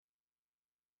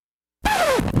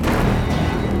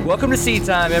Welcome to Seat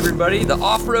Time, everybody, the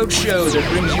off-road show that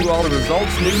brings you all the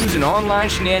results, news, and online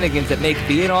shenanigans that make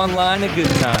being online a good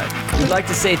time. We'd like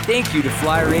to say thank you to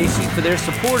Fly Racing for their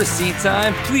support of Seat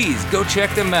Time. Please go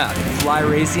check them out at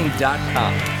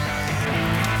flyracing.com.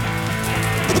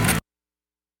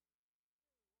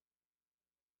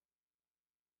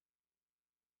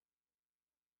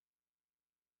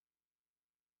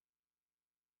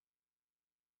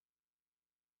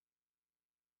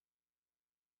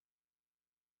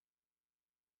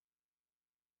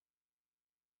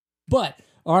 But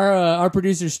our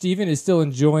producer, Steven, is still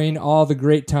enjoying all the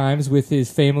great times with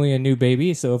his family and new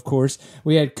baby. So, of course,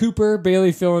 we had Cooper,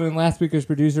 Bailey filling in last week as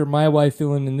producer, my wife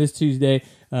filling in this Tuesday,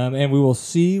 and we will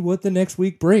see what the next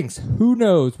week brings. Who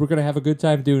knows? We're going to have a good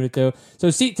time doing it, though. So,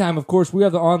 Seat Time, of course, we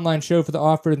have the online show for the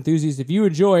off-road enthusiasts. If you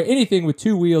enjoy anything with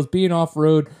two wheels, being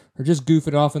off-road, or just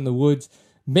goofing off in the woods,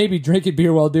 maybe drinking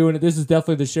beer while doing it, this is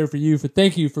definitely the show for you.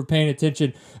 Thank you for paying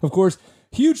attention. Of course,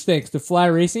 huge thanks to Fly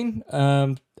Racing,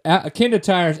 Kenda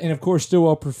Tires, and of course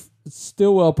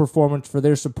Stillwell Performance for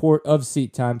their support of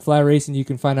Seat Time. Fly Racing, you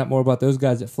can find out more about those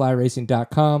guys at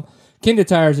flyracing.com. Kenda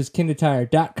Tires is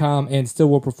kendatire.com, and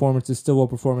Stillwell Performance is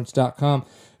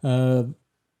stillwellperformance.com.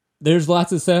 There's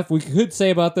lots of stuff we could say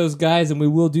about those guys, and we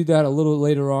will do that a little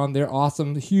later on. They're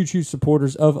awesome, huge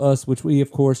supporters of us, which we,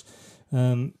 of course,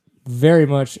 very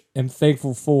much am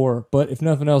thankful for. But if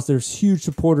nothing else, there's huge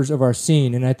supporters of our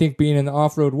scene, and I think being in the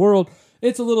off-road world,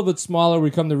 it's a little bit smaller.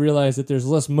 We come to realize that there's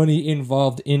less money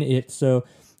involved in it. So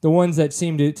the ones that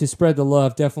seem to spread the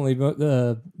love, definitely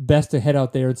best to head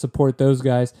out there and support those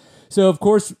guys. So, of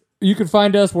course, you can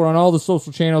find us. We're on all the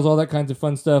social channels, all that kinds of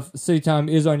fun stuff. Seat Time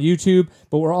is on YouTube,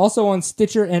 but we're also on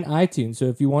Stitcher and iTunes. So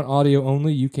if you want audio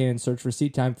only, you can search for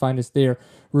Seat Time, find us there.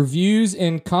 Reviews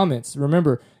and comments.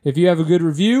 Remember, if you have a good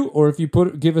review or if you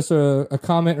give us a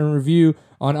comment and review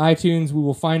on iTunes, we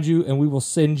will find you and we will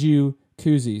send you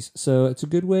koozies. So it's a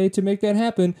good way to make that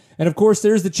happen. And of course,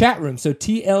 there's the chat room. So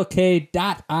tlk.io/seat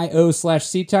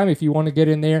time if you want to get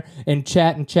in there and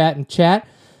chat.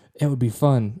 It would be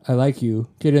fun. I like you.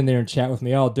 Get in there and chat with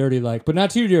me all dirty like, but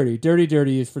not too dirty.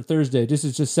 Dirty is for Thursday. This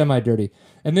is just semi-dirty.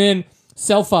 And then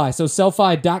Selfie. So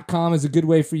selfie.com is a good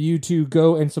way for you to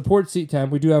go and support Seat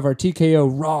Time. We do have our TKO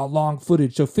raw long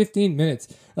footage. So 15 minutes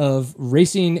of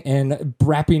racing and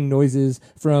brapping noises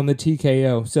from the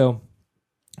TKO. So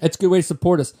that's a good way to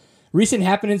support us. Recent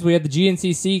happenings, we had the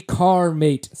GNCC Car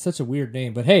Mate. Such a weird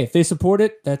name, but hey, if they support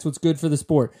it, that's what's good for the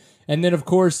sport. And then, of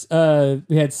course,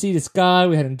 we had Sea to Sky,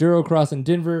 we had Enduro Cross in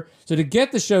Denver. So to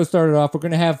get the show started off, we're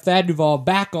going to have Thad Duvall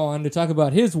back on to talk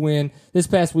about his win this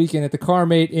past weekend at the Car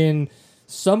Mate in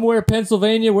somewhere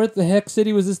Pennsylvania. Where the heck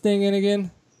city was this thing in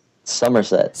again?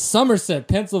 Somerset,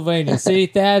 Pennsylvania. See,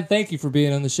 Thad, thank you for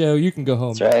being on the show. You can go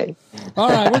home. That's right. All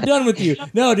right, we're done with you.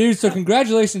 No, dude, so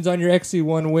congratulations on your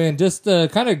XC1 win. Just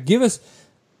kind of give us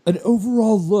an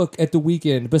overall look at the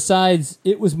weekend, besides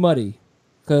it was muddy,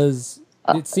 because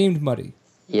it seemed muddy.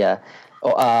 Yeah.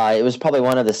 It was probably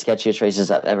one of the sketchiest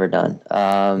races I've ever done.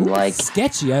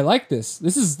 Sketchy, I like this.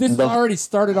 This already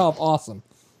started off awesome.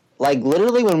 Like,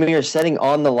 literally, when we were sitting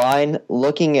on the line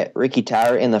looking at Ricky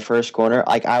Tower in the first corner,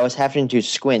 like, I was having to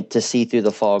squint to see through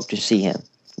the fog to see him.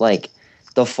 Like,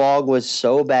 the fog was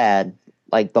so bad,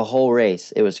 like, the whole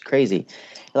race. It was crazy.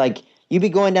 Like, you'd be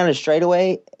going down a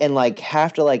straightaway and, like,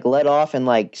 have to, like, let off and,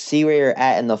 like, see where you're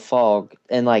at in the fog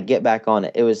and, like, get back on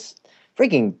it. It was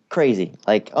freaking crazy.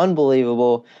 Like,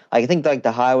 unbelievable. Like, I think, like,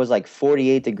 the high was, like,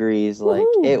 48 degrees. Like,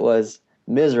 it was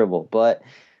miserable. But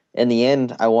in the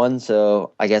end, I won,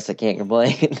 so I guess I can't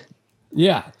complain.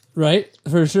 Yeah, right,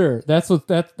 for sure. That's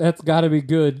got to be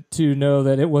good to know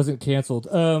that it wasn't canceled.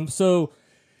 So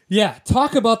yeah,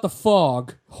 talk about the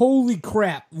fog. Holy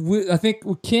crap! I think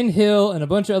with Ken Hill and a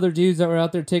bunch of other dudes that were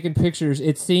out there taking pictures,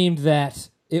 it seemed that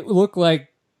it looked like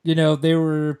they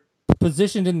were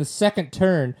positioned in the second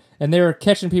turn and they were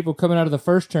catching people coming out of the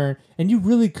first turn, and you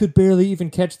really could barely even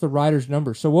catch the rider's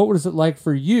number. So what was it like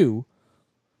for you?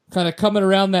 Kind of coming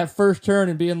around that first turn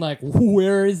and being like,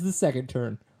 where is the second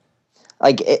turn?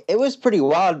 Like, it was pretty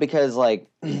wild because, like,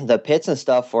 the pits and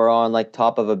stuff were on, like,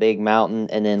 top of a big mountain,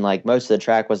 and then, like, most of the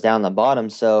track was down the bottom,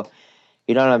 so,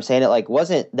 you know what I'm saying? It, like,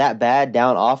 wasn't that bad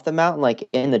down off the mountain, like,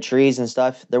 in the trees and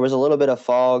stuff. There was a little bit of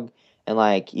fog, and,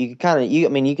 like, you could kind of,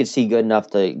 you could see good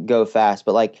enough to go fast,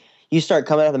 but, like, you start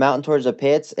coming out the mountain towards the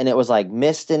pits, and it was, like,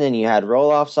 misting, and you had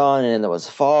roll-offs on, and there was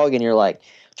fog, and you're, like,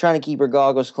 trying to keep your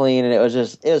goggles clean, and it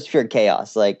was pure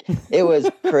chaos. Like, it was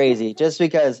crazy just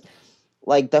because,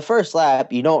 like, the first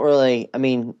lap, you don't really,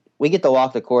 we get to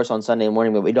walk the course on Sunday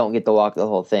morning, but we don't get to walk the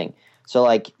whole thing. So,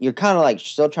 like, you're kind of, like,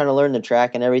 still trying to learn the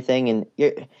track and everything, and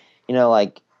you're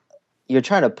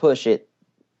trying to push it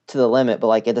to the limit, but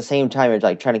like at the same time, you're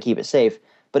like trying to keep it safe.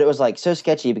 But it was like so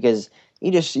sketchy because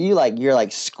you're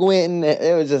like squinting.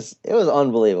 It was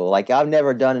unbelievable. Like I've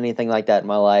never done anything like that in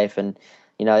my life, and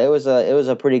it was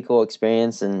a pretty cool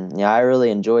experience, and I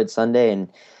really enjoyed Sunday. And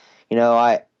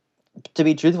I to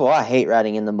be truthful, I hate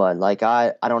riding in the mud. Like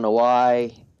I don't know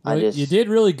why. Well, you did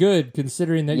really good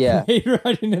considering that you hate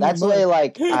riding in That's the mud. the way,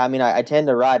 like, I mean, I tend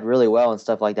to ride really well and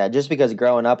stuff like that. Just because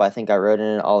growing up, I think I rode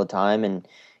in it all the time. And,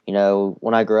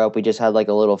 when I grew up, we just had like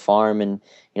a little farm and,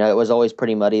 it was always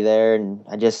pretty muddy there. And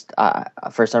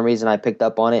for some reason, I picked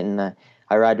up on it and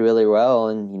I ride really well.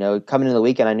 And, coming into the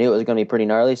weekend, I knew it was going to be pretty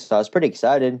gnarly. So I was pretty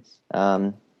excited.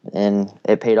 And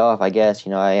it paid off, I guess.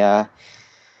 The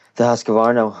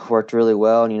Husqvarna worked really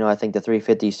well. And, I think the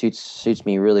 350 suits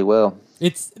me really well.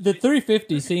 The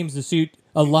 350 seems to suit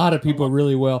a lot of people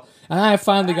really well, and I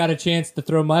finally got a chance to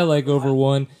throw my leg over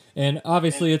one, and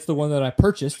obviously it's the one that I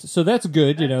purchased, so that's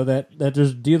good. That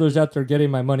there's dealers out there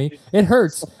getting my money. It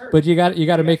hurts, but you got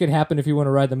to make it happen if you want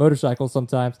to ride the motorcycle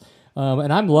sometimes.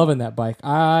 And I'm loving that bike.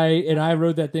 I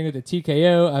rode that thing at the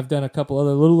TKO. I've done a couple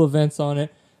other little events on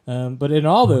it. But in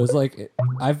all those, like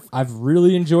I've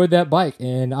really enjoyed that bike,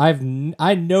 and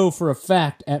I know for a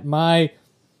fact at my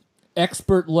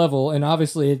expert level, and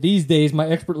obviously these days my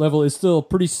expert level is still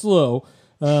pretty slow,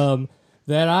 that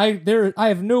I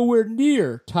have nowhere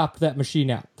near topped that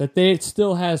machine out. That it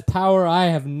still has power I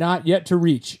have not yet to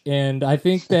reach, and I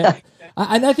think that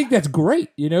I think that's great,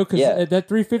 because that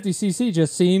 350cc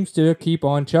just seems to keep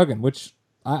on chugging, which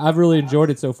I've really enjoyed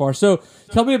it so far. So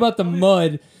tell me about the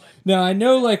mud. Now, I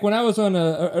know, like, when I was on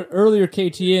earlier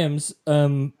KTMs,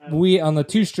 we, on the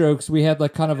two-strokes, we had,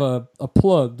 like, kind of a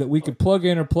plug that we could plug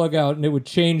in or plug out, and it would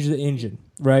change the engine,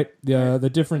 right? The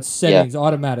different settings,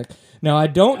 automatic. Now, I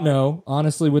don't know,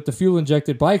 honestly, with the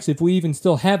fuel-injected bikes, if we even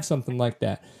still have something like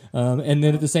that. And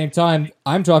then at the same time,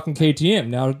 I'm talking KTM.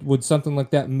 Now, would something like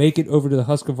that make it over to the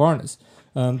Husqvarnas?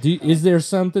 Is there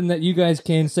something that you guys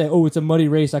can say, oh, it's a muddy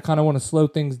race, I kind of want to slow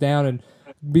things down and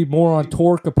be more on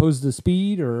torque opposed to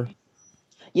speed? Or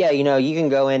you can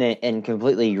go in and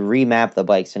completely remap the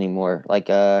bikes anymore, like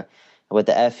with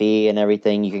the FE and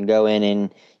everything. You can go in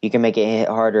and you can make it hit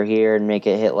harder here and make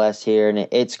it hit less here, and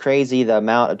it's crazy the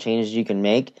amount of changes you can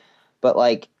make. But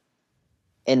like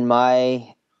on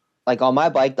my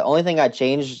bike, the only thing I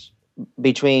changed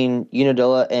between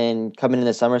Unadilla and coming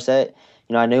into Somerset,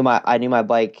 I knew my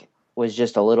bike was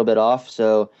just a little bit off,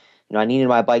 so I needed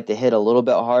my bike to hit a little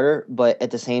bit harder, but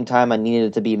at the same time, I needed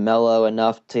it to be mellow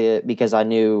enough because I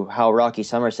knew how rocky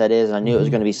Somerset is, and I knew it was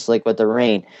going to be slick with the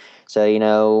rain.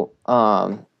 So,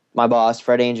 my boss,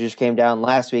 Fred Andrews, came down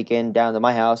last weekend down to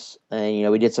my house,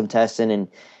 and, we did some testing, and,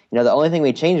 the only thing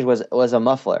we changed was a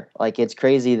muffler. Like, it's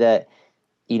crazy that,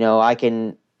 I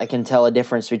can tell a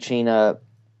difference between a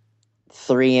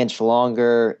 3-inch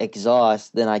longer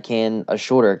exhaust than I can a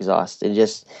shorter exhaust. It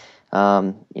just...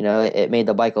 it made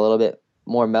the bike a little bit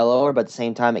more mellower, but at the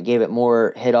same time, it gave it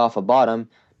more hit off a bottom.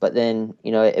 But then,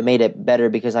 it made it better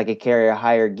because I could carry a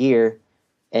higher gear,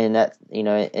 and that,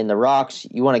 in the rocks,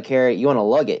 you want to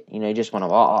lug it. You just want to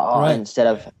right. instead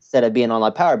of being on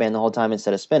like power band the whole time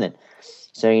instead of spinning.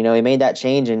 So, he made that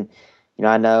change, and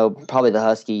I know probably the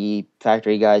Husky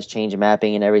factory guys change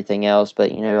mapping and everything else, but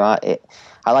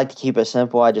I like to keep it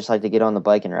simple. I just like to get on the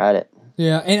bike and ride it.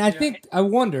 Yeah, and I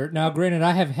wonder, now granted,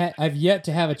 I've yet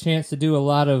to have a chance to do a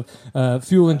lot of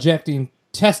fuel injecting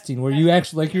testing where you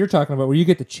actually, like you're talking about, where you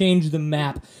get to change the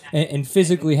map and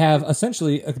physically have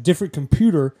essentially a different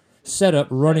computer setup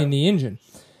running the engine.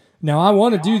 Now, I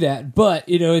want to do that, but,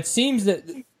 it seems that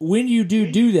when you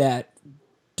do that,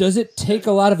 does it take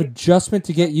a lot of adjustment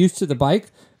to get used to the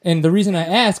bike? And the reason I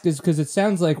ask is because it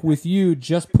sounds like with you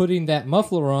just putting that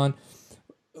muffler on,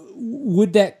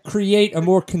 would that create a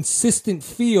more consistent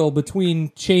feel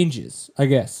between changes, I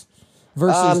guess,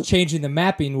 versus changing the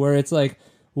mapping, where it's like,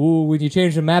 ooh, when you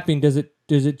change the mapping, does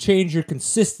it change your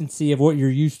consistency of what you're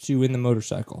used to in the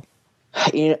motorcycle?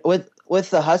 With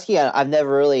the Husky, I've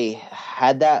never really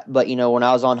had that, but when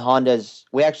I was on Hondas,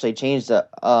 we actually changed the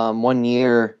 1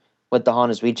 year with the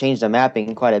Hondas, we changed the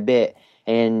mapping quite a bit,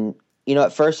 and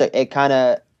at first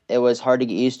it was hard to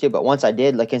get used to, but once I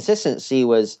did, the consistency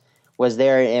was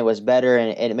there, and it was better,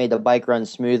 and it made the bike run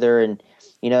smoother. And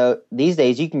these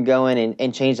days you can go in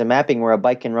and change the mapping where a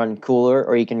bike can run cooler,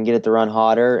 or you can get it to run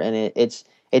hotter, and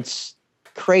it's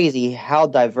crazy how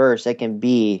diverse it can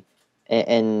be,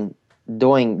 and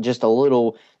doing just a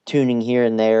little tuning here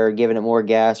and there, giving it more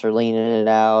gas or leaning it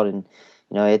out, and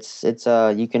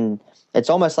it's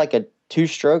almost like a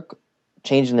two-stroke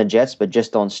changing the jets, but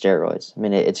just on steroids. I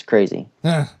mean, it's crazy.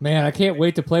 Man, I can't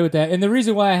wait to play with that. And the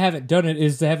reason why I haven't done it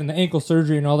is having the ankle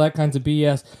surgery and all that kinds of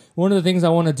BS. One of the things I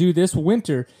want to do this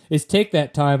winter is take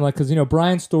that time, like, because,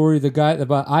 Brian Story, the guy that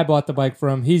I bought the bike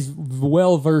from, he's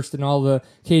well versed in all the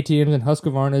KTMs and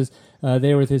Husqvarnas.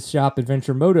 They were with his shop,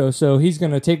 Adventure Moto, so he's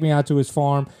going to take me out to his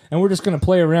farm, and we're just going to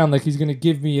play around. Like, he's going to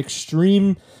give me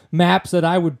extreme maps that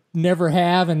I would never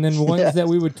have, and then ones that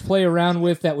we would play around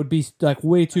with that would be, like,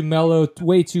 way too mellow,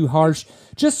 way too harsh,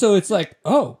 just so it's like,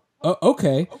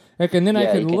 okay. Like, and then I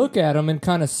can look at them and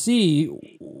kind of see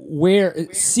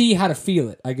how to feel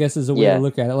it, I guess is a way to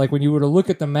look at it. Like, when you were to look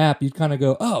at the map, you'd kind of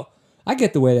go, oh, I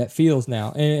get the way that feels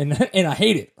now, and I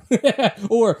hate it.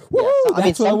 Or I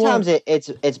mean, sometimes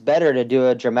it's better to do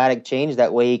a dramatic change.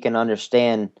 That way you can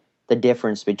understand the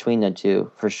difference between the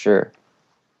two for sure.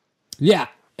 Yeah,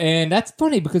 and that's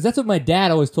funny because that's what my dad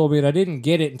always told me, and I didn't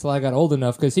get it until I got old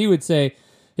enough. Because he would say,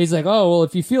 he's like, oh well,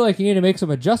 if you feel like you need to make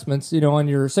some adjustments, on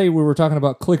your, say we were talking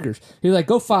about clickers, he's like,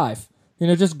 go 5,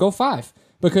 just go 5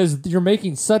 because you're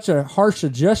making such a harsh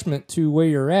adjustment to where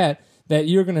you're at that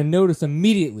you're going to notice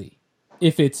immediately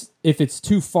if it's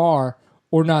too far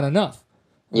or not enough.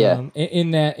 Yeah.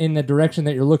 In the direction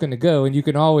that you're looking to go, and you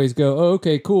can always go, oh,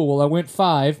 okay, cool. Well, I went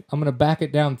 5. I'm gonna back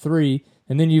it down 3,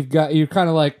 and then you're kind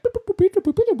of like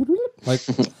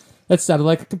that sounded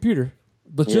like a computer,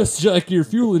 but just like your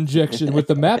fuel injection with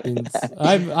the mappings.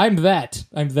 I'm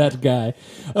that guy.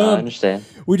 I understand.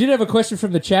 We did have a question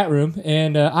from the chat room,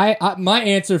 and I my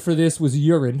answer for this was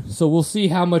urine. So we'll see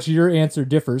how much your answer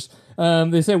differs.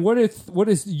 They said, what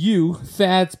is you,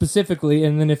 Thad specifically,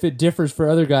 and then if it differs for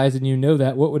other guys and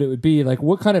that, what would it be? Like,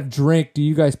 what kind of drink do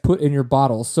you guys put in your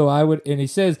bottles? So and he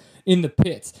says in the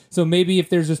pits. So maybe if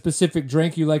there's a specific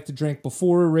drink you like to drink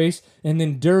before a race and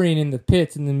then during in the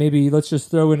pits, and then maybe let's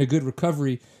just throw in a good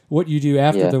recovery, what you do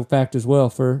after the fact as well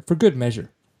for good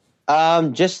measure.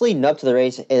 Just leading up to the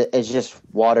race is just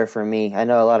water for me. I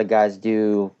know a lot of guys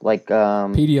do like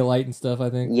Pedialyte and stuff, I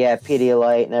think. Yeah,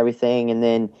 Pedialyte and everything, and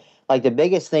then like the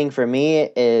biggest thing for me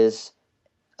is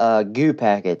goo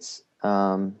packets.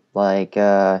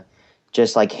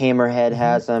 Just like Hammerhead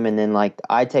has them, and then like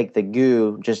I take the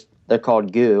goo, they're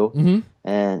called goo,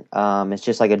 and it's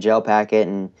just like a gel packet,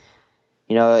 and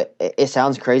it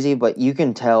sounds crazy, but you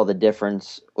can tell the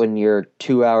difference when you're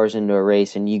 2 hours into a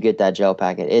race and you get that gel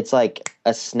packet. It's like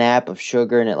a snap of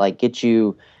sugar, and it like gets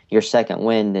you your second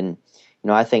wind, and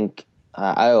I think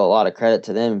I owe a lot of credit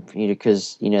to them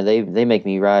because they make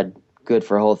me ride good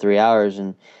for a whole 3 hours,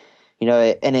 and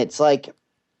and it's like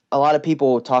a lot of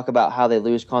people talk about how they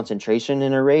lose concentration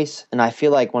in a race, and I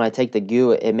feel like when I take the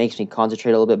goo, it makes me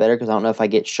concentrate a little bit better because I don't know if I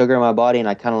get sugar in my body and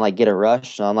I kind of like get a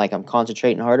rush, so I'm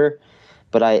concentrating harder.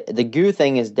 But the goo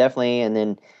thing is definitely, and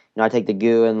then I take the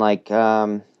goo in like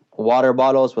water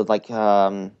bottles with like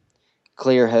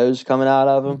clear hose coming out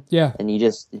of them. Yeah. And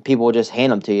people will just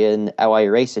hand them to you, and while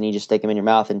you're racing, you just stick them in your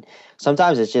mouth. And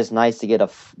sometimes it's just nice to get a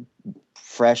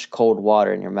fresh cold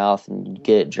water in your mouth and you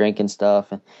get it drinking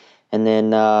stuff. And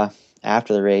then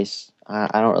after the race,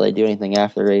 I don't really do anything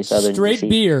after the race other than straight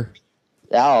beer.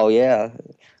 Oh yeah,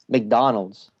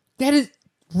 McDonald's. That is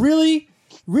really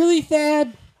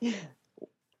Thad.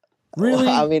 Really?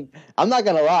 I mean, I'm not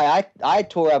gonna lie. I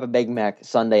tore up a Big Mac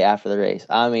Sunday after the race.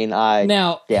 I mean,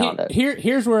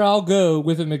 here's where I'll go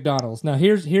with a McDonald's. Now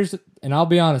here's, and I'll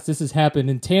be honest, this has happened,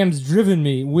 and Tam's driven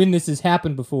me when this has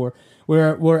happened before.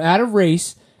 Where we're at a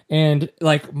race, and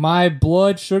like my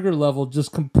blood sugar level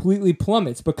just completely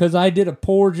plummets because I did a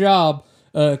poor job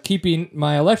keeping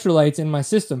my electrolytes in my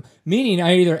system. Meaning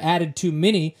I either added too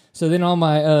many, so then all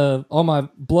my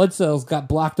blood cells got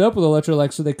blocked up with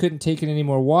electrolytes, so they couldn't take in any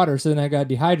more water. So then I got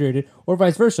dehydrated, or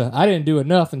vice versa. I didn't do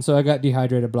enough, and so I got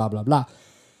dehydrated. Blah blah blah.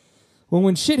 Well,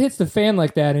 when shit hits the fan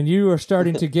like that, and you are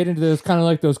starting to get into those kind of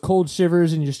like those cold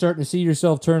shivers, and you're starting to see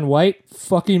yourself turn white,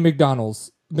 fucking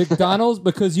McDonald's,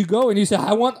 because you go and you say,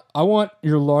 I want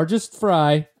your largest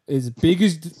fry, as big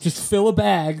as, just fill a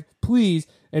bag, please,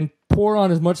 and pour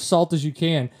on as much salt as you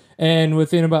can. And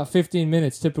within about 15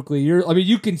 minutes, typically, you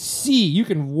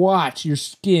can watch your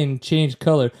skin change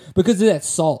color because of that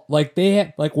salt. Like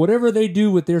whatever they do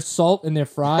with their salt and their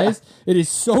fries, it is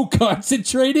so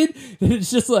concentrated that it's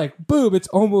just like, boom, it's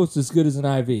almost as good as an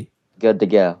IV. Good to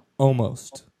go.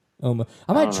 Almost. I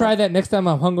might try that next time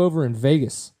I'm hungover in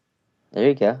Vegas. There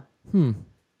you go.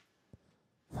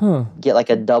 Huh. Get like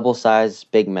a double-sized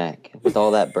Big Mac with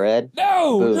all that bread.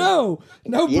 No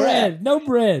bread. No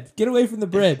bread. Get away from the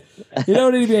bread. You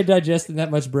don't need to be digesting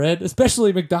that much bread,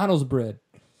 especially McDonald's bread.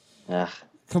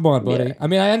 Come on, buddy. Yeah. I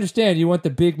mean, I understand you want the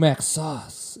Big Mac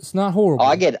sauce. It's not horrible.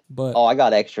 I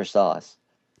got extra sauce.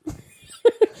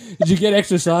 Did you get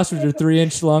extra sauce with your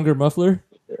 3-inch longer muffler?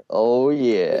 Oh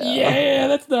yeah. Yeah,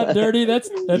 that's not dirty. That's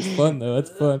fun though.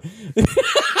 That's fun.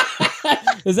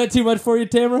 Is that too much for you,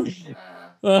 Tamara?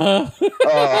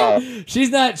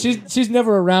 She's not. She's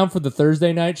never around for the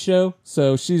Thursday night show,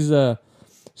 so she's not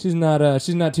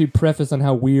too prefaced on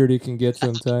how weird it can get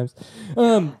sometimes.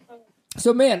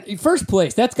 So man, first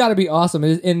place. That's got to be awesome,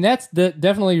 and that's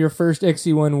definitely your first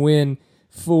XC1 win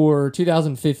for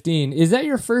 2015. Is that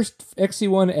your first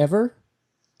XC1 ever?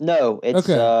 No, it's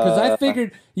okay. Because I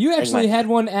figured you actually had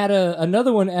one at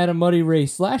another one at a muddy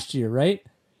race last year, right?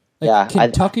 Like yeah,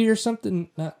 Kentucky or something.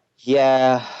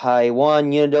 Yeah, I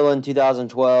won Unadilla in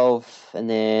 2012, and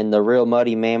then the real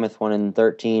muddy mammoth one in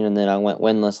 13, and then I went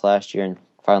winless last year and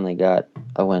finally got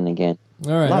a win again.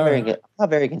 All right, not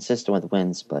very consistent with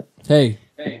wins, but hey,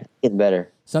 getting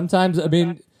better. Sometimes, I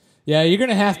mean, yeah, you're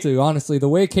gonna have to. Honestly, the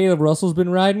way Caleb Russell's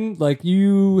been riding, like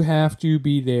you have to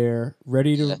be there,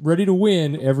 ready to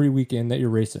win every weekend that you're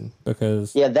racing.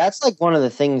 Because that's like one of the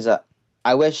things that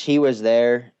I wish he was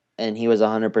there. And he was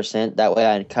 100%. That way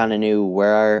I kind of knew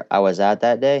where I was at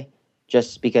that day.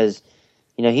 Just because,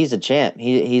 he's a champ.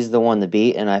 He's the one to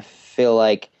beat. And I feel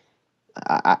like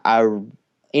I'll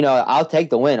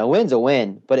take the win. A win's a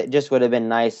win. But it just would have been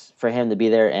nice for him to be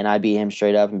there and I beat him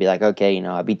straight up and be like, okay,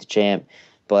 I beat the champ.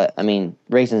 But, I mean,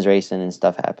 racing's racing and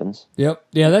stuff happens. Yep.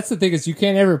 Yeah, that's the thing is you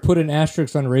can't ever put an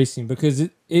asterisk on racing because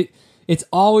it's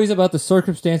always about the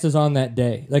circumstances on that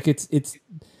day. Like it's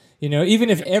even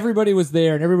if everybody was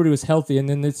there and everybody was healthy, and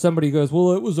then somebody goes,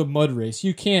 "Well, it was a mud race."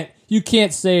 You can't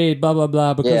say blah blah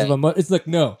blah because of a mud. It's like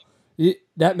no,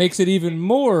 that makes it even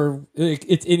more. Like,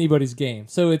 it's anybody's game.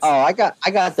 So it's. Oh, I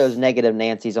got those negative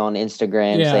Nancys on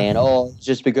Instagram saying, "Oh,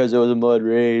 just because it was a mud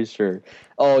race," or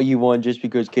 "Oh, you won just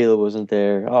because Caleb wasn't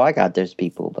there." Oh, I got those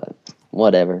people, but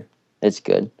whatever, it's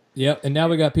good. Yep, and now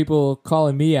we got people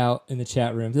calling me out in the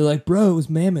chat room. They're like, "Bro, it was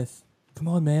mammoth. Come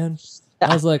on, man."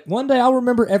 I was like, one day I'll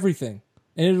remember everything,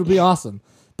 and it'll be awesome.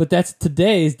 But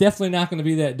today is definitely not going to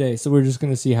be that day, so we're just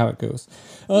going to see how it goes.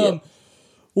 Well,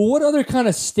 what other kind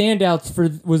of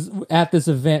standouts was at this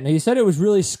event? Now, you said it was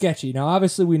really sketchy. Now,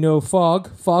 obviously, we know fog.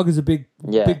 Fog is a big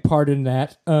part in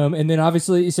that. And then,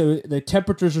 obviously, so the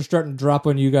temperatures are starting to drop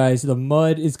on you guys. The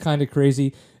mud is kind of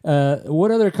crazy. What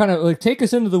other kind of, take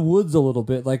us into the woods a little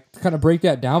bit, kind of break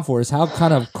that down for us. How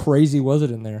kind of crazy was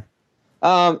it in there?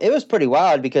 It was pretty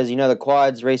wild because, the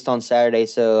quads raced on Saturday.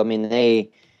 So, I mean,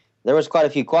 there was quite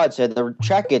a few quads. So the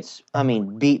track gets,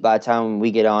 beat by the time we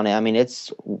get on it. I mean,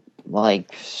 it's I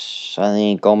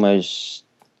think almost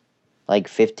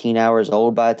 15 hours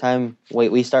old by the time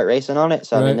we start racing on it.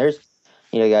 So, right. I mean, there's,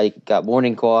 you got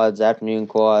morning quads, afternoon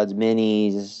quads,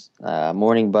 minis,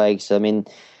 morning bikes. I mean,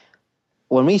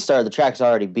 when we started, the track's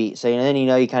already beat. So, then,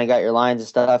 you kind of got your lines and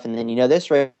stuff. And then,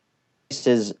 this race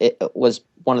was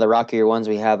one of the rockier ones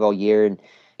we have all year, and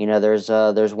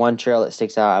there's one trail that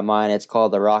sticks out in mine. It's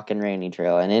called the Rock and Randy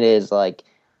Trail, and it is I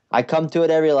come to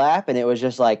it every lap, and it was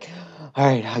just all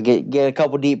right, I get a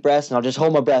couple deep breaths, and I'll just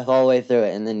hold my breath all the way through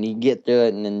it, and then you get through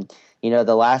it, and then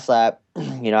the last lap,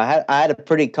 I had a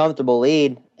pretty comfortable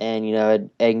lead, and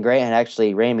and Grant had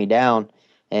actually ran me down.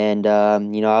 And, I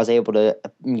was able to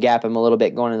gap him a little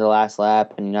bit going into the last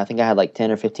lap. And, I think I had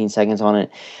 10 or 15 seconds on it.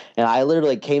 And I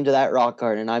literally came to that rock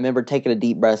garden. And I remember taking a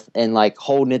deep breath and,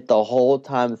 holding it the whole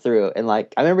time through. And, I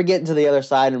remember getting to the other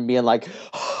side and being I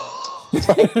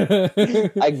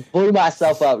blew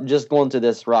myself up just going to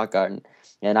this rock garden.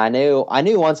 And I knew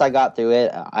once I got through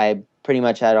it, I pretty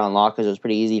much had it on lock because it was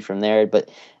pretty easy from there. But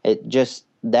it just...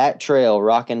 that trail,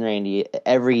 Rock and Randy,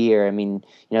 every year, I mean,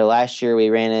 last year we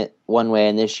ran it one way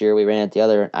and this year we ran it the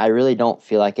other. I really don't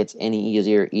feel like it's any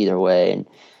easier either way. And,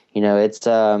 it's,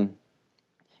 the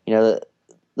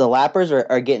lappers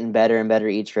are getting better and better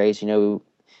each race.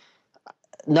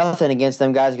 Nothing against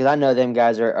them guys because I know them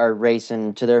guys are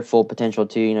racing to their full potential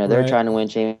too. They're trying to win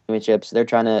championships. They're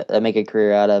trying to make a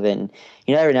career out of it. And,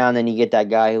 every now and then you get that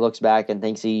guy who looks back and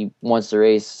thinks he wants to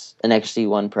race an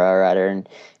XC1 pro rider. And,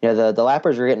 the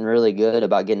lappers are getting really good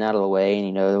about getting out of the way.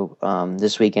 And,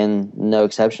 this weekend, no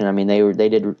exception. I mean, they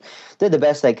did the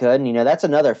best they could. And, that's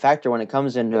another factor when it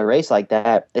comes into a race like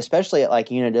that, especially at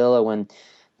Unadilla when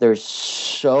there's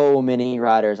so many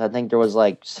riders. I think there was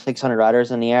 600 riders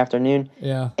in the afternoon.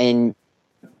 Yeah. And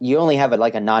you only have a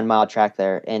 9-mile track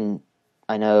there. And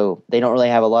I know they don't really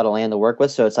have a lot of land to work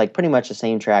with, so it's pretty much the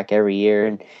same track every year.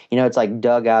 And, it's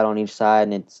dug out on each side,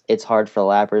 and it's hard for the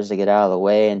lappers to get out of the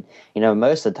way. And,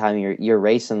 most of the time you're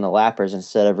racing the lappers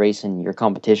instead of racing your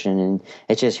competition. And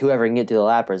it's just whoever can get to the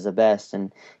lappers the best.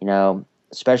 And,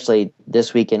 especially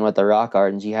this weekend with the rock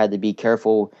gardens, you had to be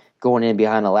careful going in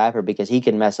behind a lapper because he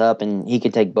could mess up and he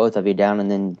could take both of you down,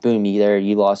 and then boom,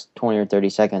 you lost 20 or 30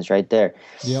 seconds right there.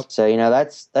 Yep. So,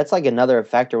 that's like another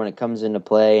factor when it comes into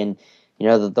play. And,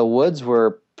 the woods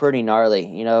were pretty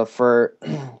gnarly, for,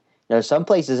 some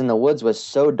places in the woods was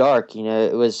so dark,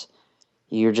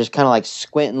 you're just kind of like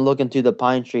squinting, looking through the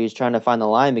pine trees, trying to find the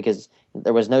line because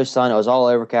there was no sun. It was all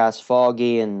overcast,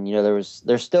 foggy, and there's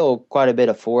still quite a bit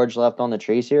of forage left on the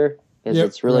trees here because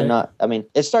it's really not. I mean,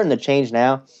 it's starting to change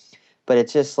now, but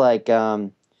it's just like I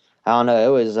don't know.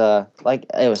 It was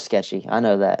it was sketchy. I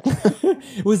know that.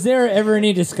 Was there ever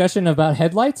any discussion about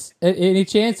headlights? Any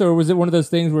chance, or was it one of those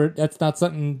things where that's not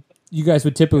something you guys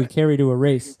would typically carry to a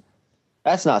race?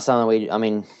 That's not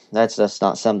something that's just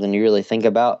not something you really think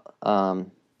about.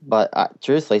 But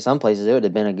truthfully, some places it would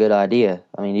have been a good idea.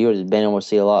 I mean, you would have been able to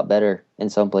see a lot better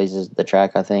in some places, the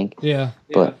track, I think. Yeah.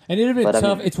 But, and it would have been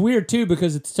tough. It's weird, too,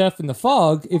 because it's tough in the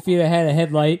fog. If you had a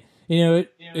headlight,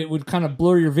 it would kind of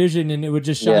blur your vision and it would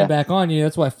just shine back on you.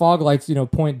 That's why fog lights,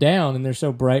 point down, and they're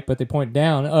so bright, but they point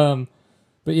down.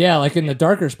 But yeah, like in the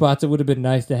darker spots, it would have been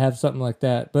nice to have something like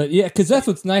that. But yeah, because that's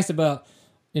what's nice about,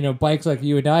 bikes like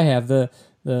you and I have. You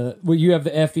have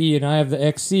the FE and I have the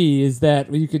XC, is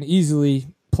that you can easily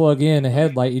plug in a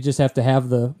headlight. You just have to have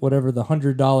the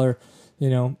 $100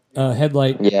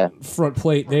 headlight front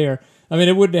plate there. I mean,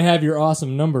 it wouldn't have your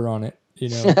awesome number on it,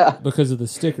 because of the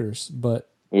stickers. But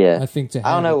I think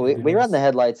I don't know. We run the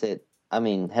headlights at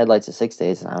 6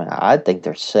 days. And I think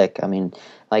they're sick. I mean,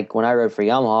 like when I rode for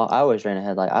Yamaha, I always ran a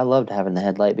headlight. I loved having the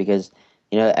headlight because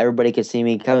everybody could see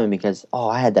me coming because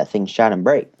I had that thing shining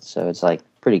bright. So it's like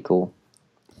pretty cool.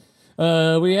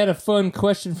 We had a fun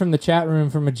question from the chat room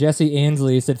from a Jesse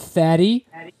Ansley. He said, Thaddy.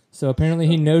 So apparently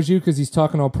he knows you because he's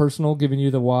talking all personal, giving you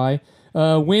the why.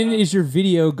 When is your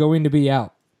video going to be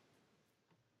out?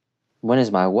 When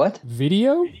is my what?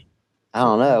 Video? I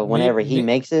don't know. Whenever he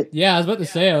makes it. Yeah, I was about to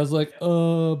say. I was like,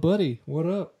 buddy, what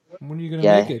up? When are you going to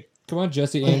make it? Come on,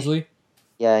 Jesse Ansley.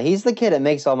 Yeah, he's the kid that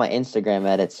makes all my Instagram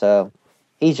edits, so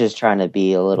he's just trying to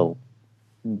be a little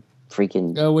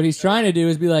freaking... what he's trying to do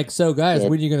is be like, so guys,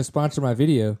 when are you going to sponsor my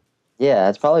video? Yeah,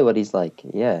 that's probably what he's like,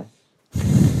 yeah.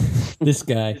 This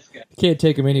guy. Can't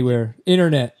take him anywhere.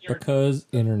 Internet, because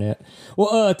internet.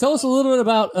 Well, tell us a little bit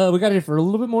about... we got here for a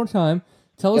little bit more time.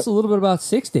 Tell us a little bit about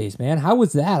 6 days, man. How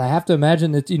was that? I have to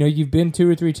imagine that, you've been 2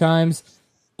 or 3 times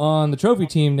on the trophy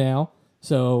team now,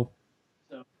 so...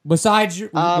 Besides,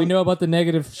 we know about the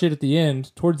negative shit at the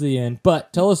end, towards the end,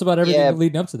 but tell us about everything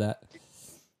leading up to that.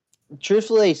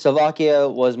 Truthfully, Slovakia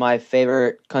was my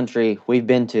favorite country we've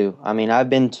been to. I mean,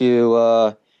 I've been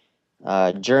to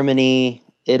Germany,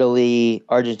 Italy,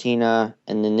 Argentina,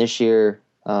 and then this year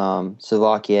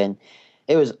Slovakia. And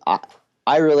it was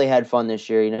I really had fun this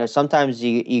year. Sometimes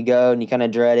you go and you kind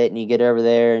of dread it, and you get over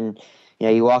there and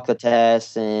you walk the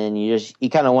test, and you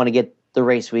kind of want to get the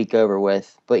race week over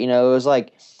with. But it was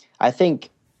like, I think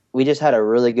we just had a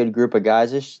really good group of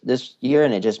guys this year,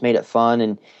 and it just made it fun.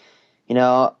 And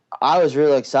I was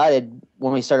really excited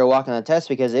when we started walking the test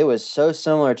because it was so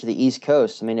similar to the East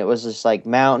Coast. I mean, it was just like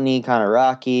mountainy, kind of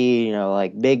rocky,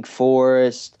 like big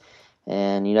forest.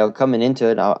 And, coming into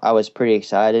it, I was pretty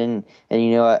excited. And,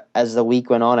 as the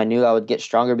week went on, I knew I would get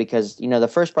stronger because, the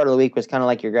first part of the week was kind of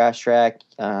like your grass track,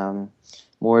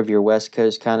 more of your West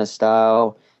Coast kind of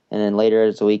style. And then later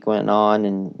as the week went on,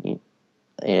 and,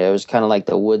 it was kind of like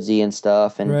the woodsy and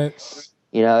stuff. And, right.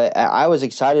 I was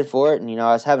excited for it, and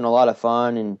I was having a lot of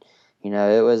fun, and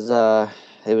it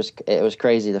was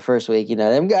crazy the first week.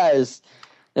 Them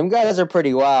guys are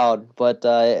pretty wild, but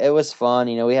it was fun.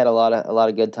 We had a lot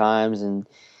of good times, and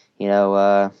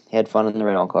had fun in the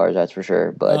rental cars, that's for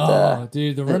sure. But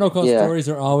dude, the rental car stories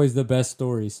are always the best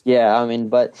stories. Yeah, I mean,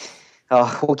 but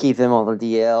we'll keep them on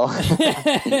the DL.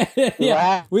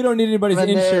 Yeah, we don't need anybody's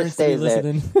insurance to be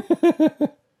listening.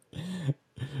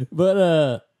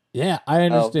 But yeah, I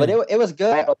understand. But it was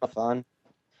good. I had a lot of fun.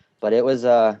 But it was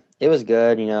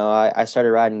good. I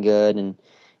started riding good, and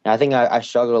I think I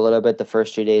struggled a little bit the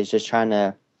first 2 days just trying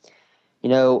to,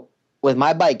 with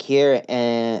my bike here,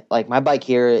 and like my bike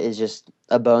here is just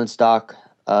a bone stock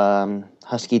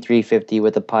Husky 350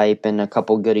 with a pipe and a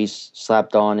couple goodies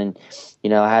slapped on, and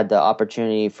I had the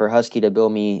opportunity for Husky to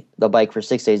build me the bike for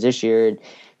 6 days this year,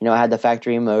 and I had the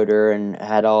factory motor and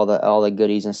had all the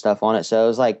goodies and stuff on it, so it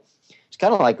was like. It's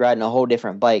kind of like riding a whole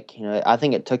different bike. I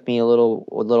think it took me a little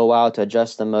while to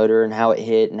adjust the motor and how it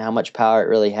hit and how much power it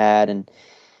really had. And,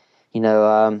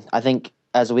 I think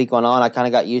as the week went on, I kind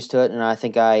of got used to it. And I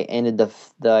think I ended the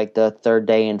third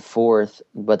day in fourth,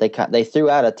 but they threw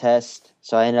out a test.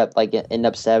 So I ended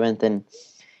up seventh. And,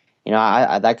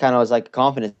 I that kind of was like a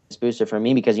confidence booster for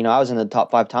me because, I was in the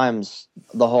top 5 times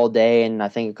the whole day. And I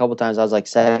think a couple times I was like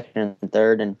second and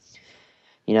third. And,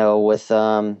 with,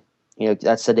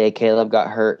 that's the day Caleb got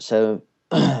hurt. So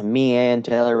me and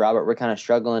Taylor Robert were kind of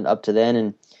struggling up to then.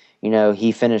 And,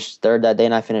 he finished third that day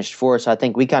and I finished fourth. So I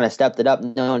think we kind of stepped it up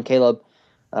knowing Caleb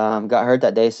got hurt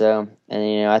that day. So,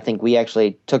 and, I think we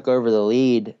actually took over the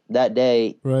lead that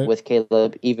day with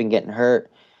Caleb even getting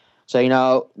hurt.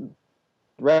 So,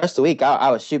 rest of the week, I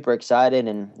was super excited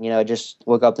and, just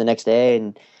woke up the next day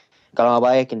and got on my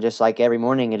bike and just like every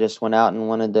morning I just went out and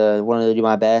wanted to do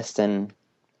my best. And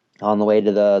on the way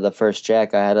to the first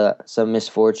check, I had some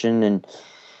misfortune and,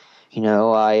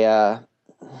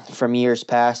 from years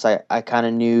past, I kind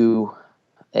of knew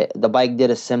the bike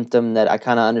did a symptom that I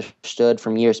kind of understood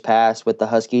from years past with the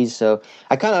Huskies. So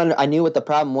I knew what the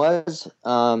problem was.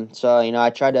 So, I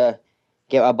tried to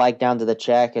get my bike down to the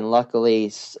check, and luckily,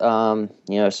 some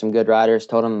good riders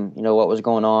told them, what was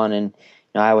going on, and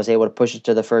I was able to push it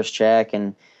to the first check,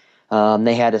 and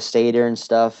they had a stator and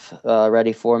stuff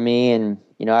ready for me, and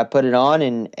I put it on,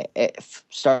 and it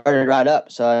started right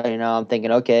up. So I'm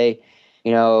thinking, okay,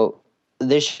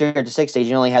 this year at the 6 days,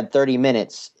 you only had 30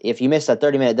 minutes. If you miss that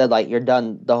 30-minute deadline, you're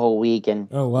done the whole week. And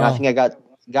oh, wow. I think I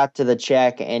got to the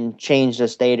check and changed the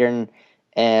stator,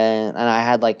 and I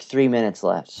had like 3 minutes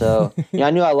left. So, I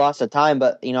knew I lost the time,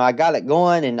 but, I got it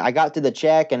going and I got to the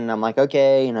check and I'm like,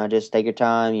 okay, just take your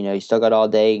time. You still got all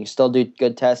day. You can still do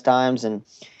good test times. And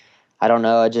I don't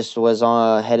know, I just was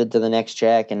headed to the next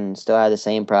check and still had the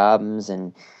same problems.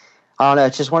 And I don't know,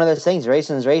 it's just one of those things.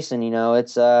 Racing is racing,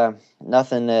 it's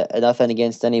nothing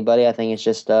against anybody. I think it's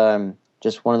just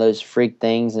one of those freak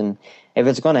things. And if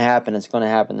it's going to happen, it's going to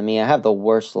happen to me. I have the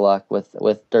worst luck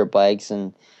with dirt bikes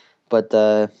But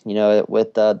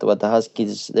with the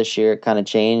Huskies this year, it kind of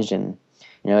changed, and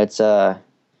it's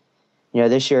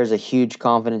this year is a huge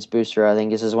confidence booster. I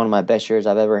think this is one of my best years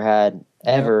I've ever had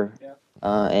in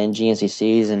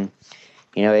GNCCs, and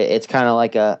it's kind of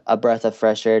like a breath of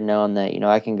fresh air knowing that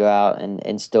I can go out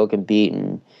and still compete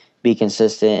and be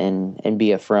consistent and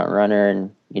be a front runner,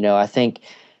 and I think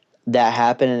that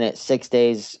happened, and at 6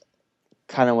 days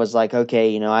kind of was like,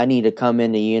 okay, I need to come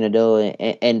into Unadilla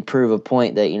and prove a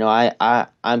point that,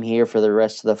 I'm here for the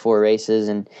rest of the 4 races.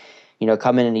 And,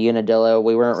 coming into Unadilla,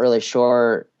 we weren't really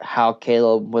sure how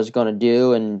Caleb was going to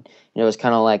do. And, it was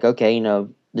kind of like, okay,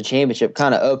 the championship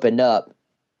kind of opened up,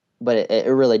 but it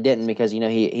really didn't because, he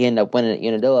ended up winning at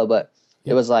Unadilla. But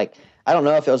it was like, I don't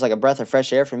know if it was like a breath of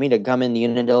fresh air for me to come into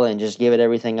Unadilla and just give it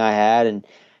everything I had. And,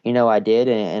 I did,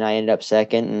 and I ended up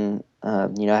second,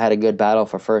 and I had a good battle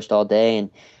for first all day,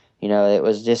 and it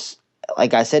was just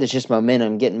like I said, it's just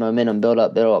momentum, getting momentum, build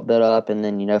up, and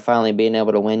then finally being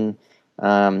able to win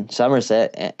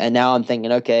Somerset, and now I'm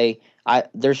thinking, okay,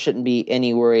 there shouldn't be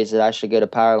any worries that I should go to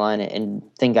Powerline and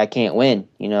think I can't win.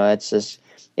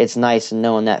 It's nice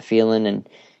knowing that feeling, and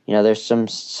there's some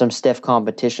stiff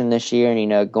competition this year,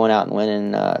 and going out and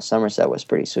winning Somerset was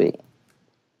pretty sweet.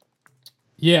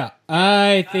 Yeah,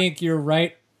 I think you're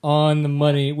right on the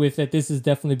money with it. This has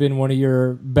definitely been one of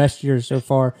your best years so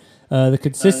far. The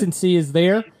consistency is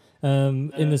there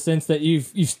in the sense that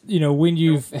you've when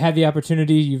you've had the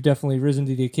opportunity, you've definitely risen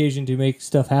to the occasion to make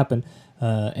stuff happen.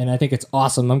 And I think it's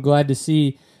awesome. I'm glad to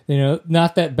see,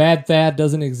 not that Bad Thad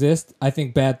doesn't exist. I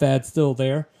think Bad Thad's still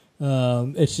there.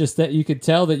 It's just that you could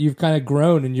tell that you've kind of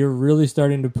grown and you're really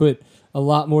starting to put a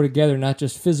lot more together, not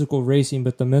just physical racing,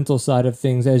 but the mental side of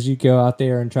things as you go out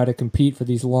there and try to compete for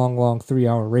these long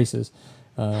 3-hour races.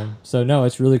 So, no,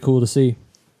 it's really cool to see.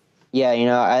 Yeah,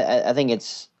 I think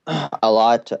it's a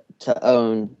lot to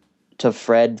own to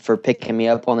Fred for picking me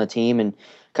up on the team and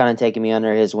kind of taking me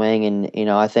under his wing. And,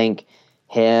 I think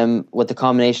him, with the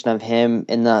combination of him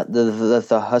and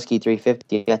the Husky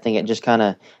 350, I think it just kind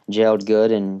of gelled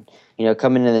good. And,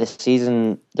 coming into this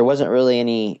season, there wasn't really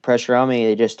any pressure on me.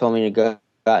 They just told me to go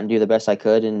out and do the best I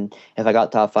could. And if I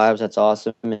got top 5s, that's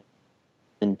awesome. And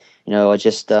it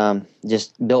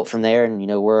just built from there. And,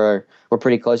 we're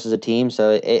pretty close as a team.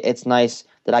 So it's nice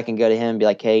that I can go to him and be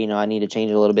like, hey, I need to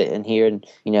change a little bit in here. And,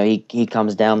 he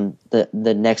comes down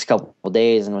the next couple of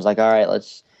days and was like, all right,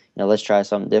 let's try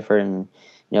something different.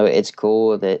 And, it's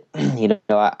cool that,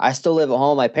 I still live at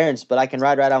home with my parents, but I can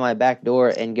ride right out my back door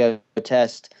and go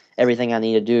test everything I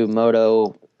need to do,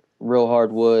 moto, real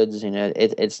hard woods.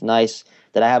 It's nice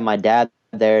that I have my dad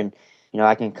there, and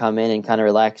I can come in and kind of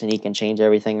relax, and he can change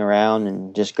everything around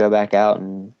and just go back out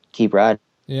and keep riding.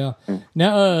 Yeah.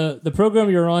 Now, the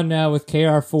program you're on now with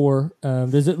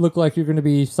KR4, does it look like you're going to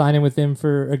be signing with them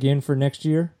for next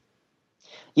year?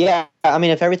 Yeah, I mean,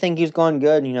 if everything keeps going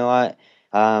good,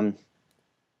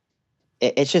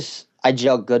 it's just I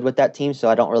gel good with that team, so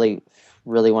I don't really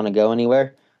want to go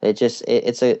anywhere. It's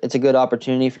a good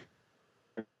opportunity for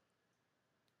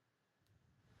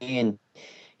me, and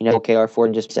KR4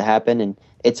 and just to happen, and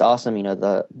it's awesome.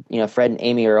 Fred and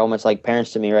Amy are almost like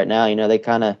parents to me right now.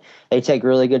 They take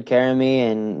really good care of me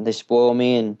and they spoil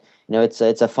me, and it's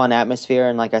a fun atmosphere.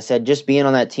 And like I said, just being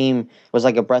on that team was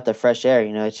like a breath of fresh air.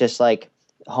 It's just like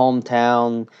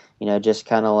hometown. Just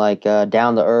kind of like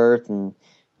down to earth, and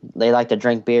they like to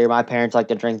drink beer. My parents like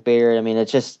to drink beer. I mean,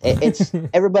 it's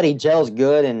everybody gels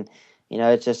good, and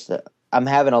it's just I'm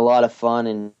having a lot of fun,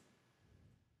 and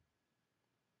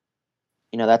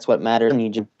that's what matters. And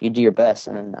you do your best,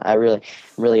 and I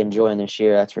really enjoying this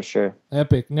year. That's for sure.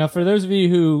 Epic. Now, for those of you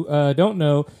who don't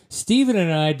know, Steven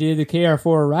and I did the KR4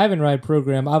 Arrive and Ride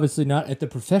program. Obviously, not at the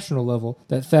professional level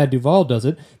that Thad Duvall does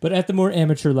it, but at the more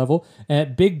amateur level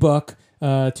at Big Buck.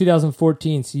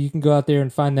 2014, so you can go out there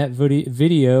and find that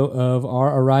video of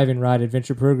our Arrive and Ride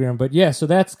adventure program. But yeah, so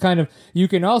that's kind of, you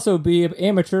can also be an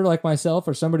amateur like myself,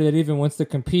 or somebody that even wants to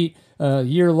compete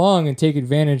year long and take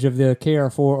advantage of the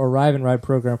KR4 Arrive and Ride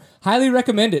program. Highly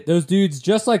recommend it. Those dudes,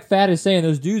 just like Thad is saying,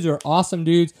 those dudes are awesome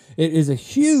dudes. It is a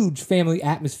huge family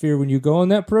atmosphere when you go on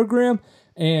that program.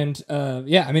 And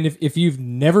yeah, I mean, if you've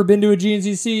never been to a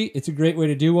GNCC, it's a great way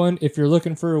to do one. If you're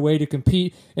looking for a way to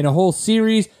compete in a whole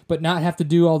series, but not have to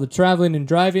do all the traveling and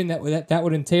driving that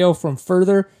would entail from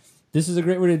further, this is a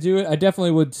great way to do it. I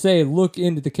definitely would say look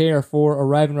into the KR4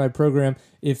 Arrive and Ride program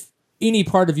if any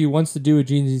part of you wants to do a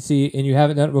GNCC and you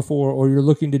haven't done it before, or you're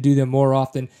looking to do them more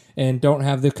often and don't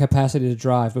have the capacity to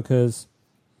drive, because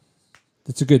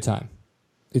it's a good time.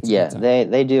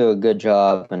 They do a good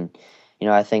job, and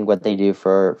I think what they do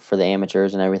for the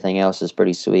amateurs and everything else is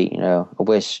pretty sweet. I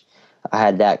wish I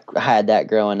had that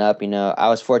growing up. I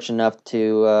was fortunate enough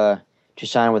to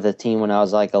sign with a team when I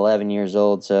was like 11 years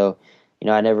old. So,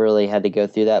 I never really had to go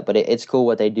through that. But it's cool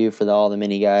what they do for all the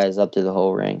mini guys up to the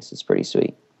whole ranks. It's pretty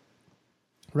sweet.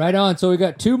 Right on. So we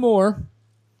got two more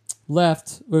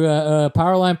left. We got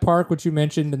Powerline Park, which you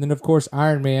mentioned, and then of course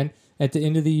Ironman at the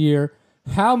end of the year.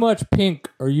 How much pink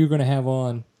are you going to have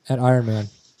on at Ironman?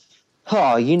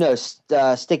 Oh,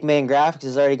 Stickman Graphics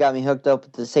has already got me hooked up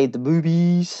with the Save the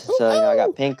Boobies. So, I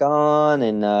got pink on,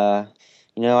 and,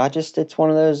 it's one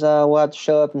of those we'll have to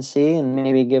show up and see, and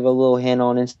maybe give a little hint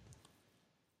on Instagram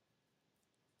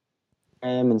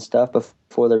and stuff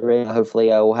before the race. Hopefully,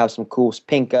 we'll have some cool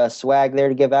pink swag there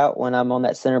to give out when I'm on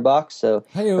that center box. So,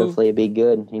 Hopefully it'll be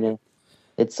good,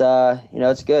 It's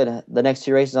it's good. The next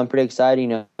two races I'm pretty excited.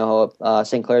 St.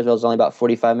 Clairsville is only about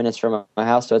 45 minutes from my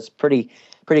house, so it's pretty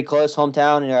close,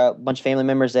 hometown. A bunch of family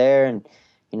members there, and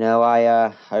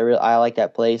I like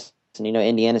that place. And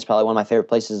Indiana is probably one of my favorite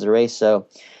places to race. So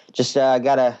just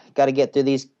gotta get through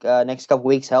these next couple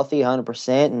weeks healthy,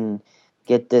 100%, and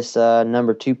get this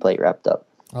number 2 plate wrapped up.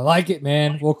 I like it,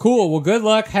 man. Well, cool. Well, good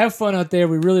luck. Have fun out there.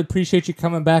 We really appreciate you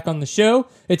coming back on the show.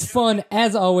 It's fun,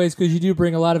 as always, because you do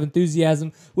bring a lot of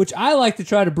enthusiasm, which I like to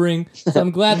try to bring. So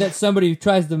I'm glad that somebody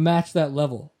tries to match that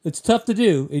level. It's tough to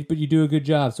do, but you do a good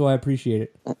job, so I appreciate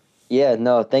it. Yeah,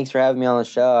 no, thanks for having me on the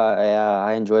show.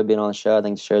 I enjoy being on the show. I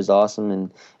think the show's awesome,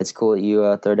 and it's cool that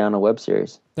you throw down a web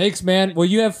series. Thanks, man. Well,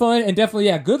 you have fun, and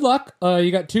definitely, good luck.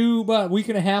 You got about a week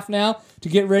and a half now to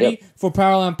get ready for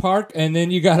Powerline Park, and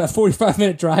then you got a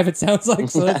 45-minute drive, it sounds like,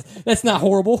 so that's not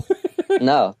horrible.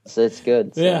 No, it's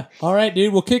good. So. Yeah. All right,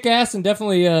 dude. Well, kick ass, and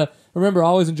definitely remember,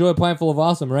 always enjoy a pint full of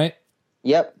awesome, right?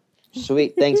 Yep.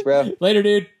 Sweet. Thanks, bro. Later,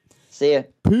 dude. See ya.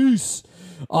 Peace.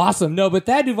 Awesome. No, but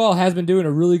Thad Duvall has been doing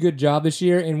a really good job this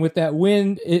year, and with that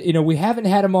win, we haven't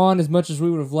had him on as much as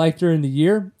we would have liked during the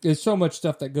year. There's so much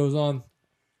stuff that goes on.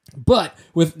 But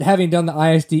with having done the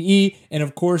ISDE, and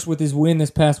of course with his win this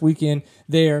past weekend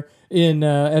there in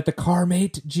at the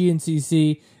CarMate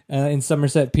GNCC in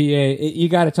Somerset, PA, you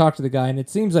got to talk to the guy. And it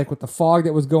seems like with the fog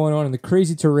that was going on and the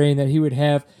crazy terrain, that he would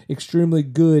have extremely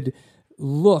good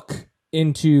look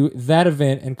into that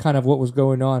event and kind of what was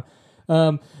going on.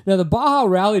 Now, the Baja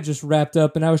Rally just wrapped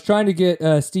up, and I was trying to get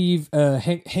Steve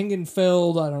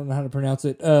Hengenfeld, I don't know how to pronounce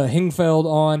it, Hingfeld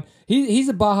on. He's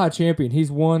a Baja champion.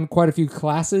 He's won quite a few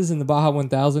classes in the Baja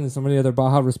 1000 and some of the other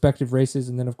Baja respective races,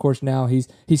 and then, of course, now he's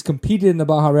competed in the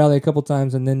Baja Rally a couple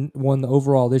times and then won the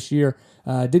overall this year.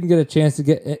 Didn't get a chance to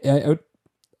get...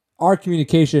 our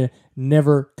communication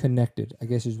never connected, I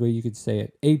guess is the way you could say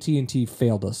it. AT&T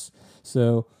failed us.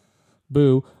 So...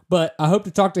 boo. But I hope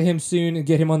to talk to him soon and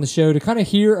get him on the show to kind of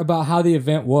hear about how the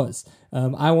event was.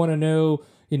 I want to know,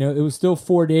 it was still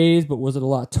 4 days, but was it a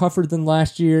lot tougher than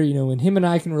last year? And him and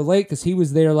I can relate because he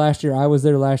was there last year. I was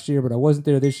there last year, but I wasn't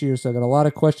there this year. So I got a lot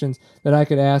of questions that I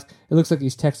could ask. It looks like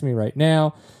he's texting me right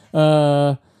now.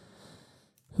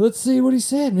 let's see what he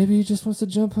said. Maybe he just wants to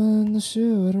jump on the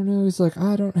show. I don't know. He's like,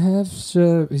 I don't have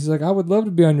show. He's like, I would love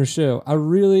to be on your show. I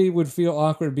really would feel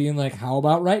awkward being like, how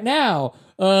about right now?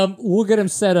 We'll get him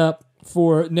set up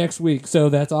for next week. So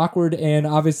that's awkward. And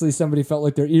obviously somebody felt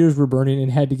like their ears were burning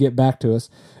and had to get back to us.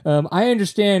 I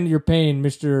understand your pain,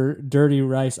 Mr. Dirty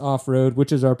Rice Off-Road,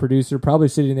 which is our producer, probably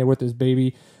sitting there with his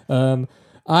baby.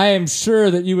 I am sure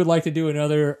that you would like to do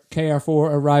another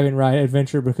KR4 Arriving Ride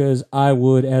adventure because I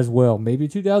would as well. Maybe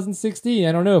 2016.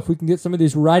 I don't know. If we can get some of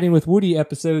these Riding with Woody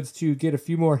episodes to get a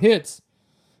few more hits,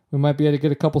 we might be able to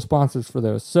get a couple sponsors for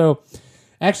those. So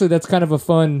actually, that's kind of a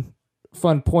fun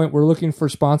point. We're looking for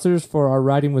sponsors for our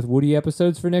Riding with Woody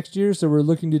episodes for next year. So we're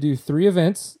looking to do 3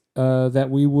 events that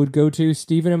we would go to,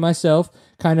 Steven and myself,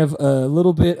 kind of a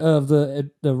little bit of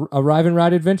the Arrive and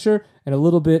Ride adventure and a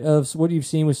little bit of what you've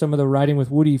seen with some of the Riding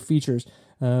with Woody features.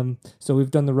 So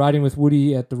we've done the Riding with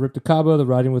Woody at the Rip to Cabo, the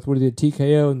Riding with Woody at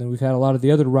TKO, and then we've had a lot of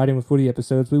the other Riding with Woody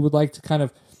episodes. We would like to kind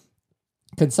of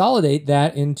consolidate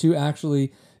that into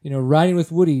actually, Riding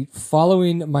with Woody,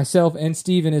 following myself and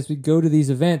Steven as we go to these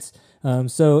events.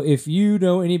 So if you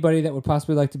know anybody that would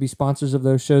possibly like to be sponsors of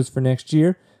those shows for next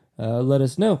year, let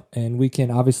us know, and we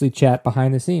can obviously chat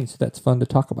behind the scenes. So that's fun to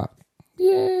talk about.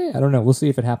 Yeah, I don't know. We'll see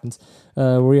if it happens.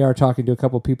 We are talking to a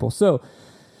couple people. So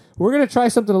we're going to try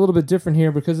something a little bit different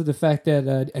here because of the fact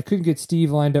that I couldn't get Steve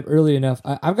lined up early enough.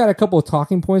 I've got a couple of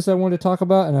talking points I wanted to talk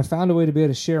about, and I found a way to be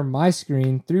able to share my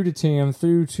screen through to Tim,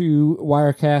 through to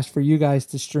Wirecast for you guys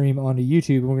to stream onto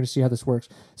YouTube, and we're going to see how this works.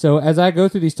 So as I go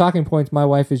through these talking points, my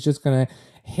wife is just going to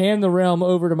hand the realm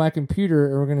over to my computer,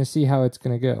 and we're going to see how it's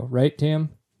going to go. Right, Tim?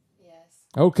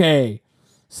 Okay,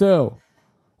 so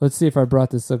let's see if I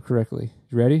brought this up correctly.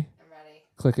 You ready? I'm ready.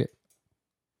 Click it.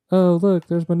 Oh, look,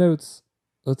 there's my notes.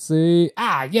 Let's see.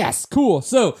 Yes, cool.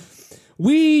 So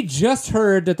we just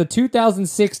heard that the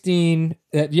 2016,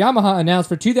 that Yamaha announced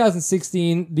for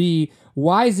 2016 the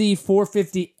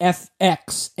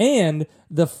YZ450FX and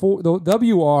the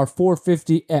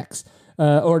WR450X.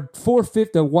 Or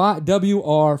 450, the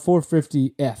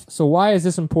WR450F. So why is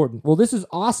this important? Well, this is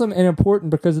awesome and important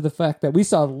because of the fact that we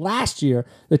saw last year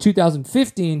the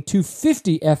 2015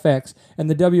 250FX and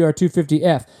the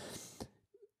WR250F.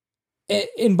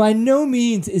 And by no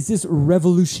means is this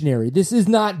revolutionary. This is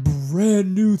not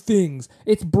brand new things.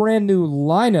 It's brand new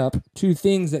lineup to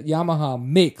things that Yamaha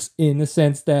makes, in the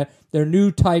sense that they're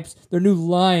new types, they're new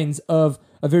lines of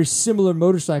a very similar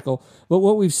motorcycle. But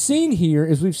what we've seen here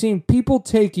is we've seen people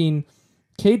taking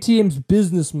KTM's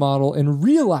business model and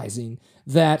realizing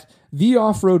that the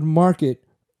off-road market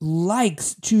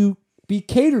likes to be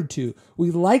catered to.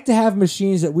 We like to have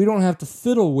machines that we don't have to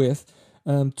fiddle with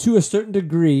to a certain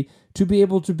degree to be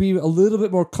able to be a little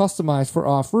bit more customized for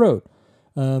off-road.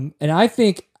 And I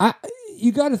think,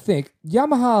 you got to think,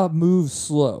 Yamaha moves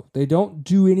slow. They don't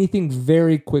do anything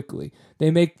very quickly.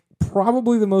 They make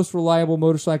probably the most reliable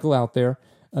motorcycle out there,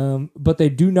 but they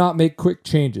do not make quick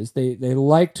changes. They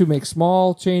like to make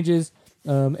small changes,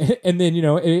 and then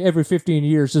every 15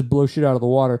 years just blow shit out of the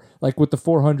water, like with the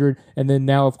 400, and then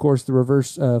now of course the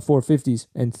reverse 450s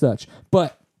and such.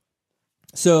 But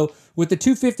so with the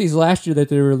 250s last year that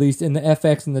they released in the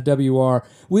FX and the WR,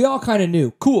 we all kind of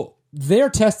knew, cool, they're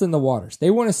testing the waters. They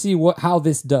want to see how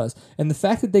this does. And the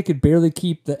fact that they could barely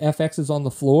keep the FXs on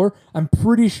the floor, I'm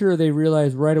pretty sure they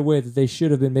realized right away that they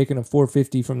should have been making a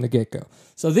 450 from the get-go.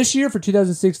 So this year for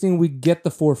 2016, we get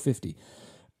the 450.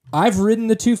 I've ridden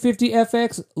the 250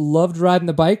 FX, loved riding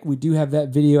the bike. We do have that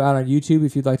video out on YouTube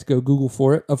if you'd like to go Google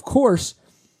for it. Of course,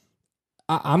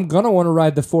 I'm going to want to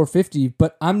ride the 450,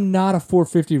 but I'm not a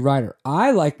 450 rider.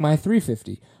 I like my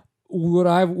 350.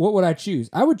 What would I choose?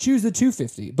 I would choose the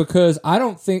 250 because I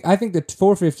think the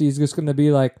 450 is just going to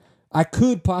be like, I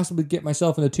could possibly get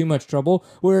myself into too much trouble,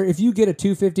 where if you get a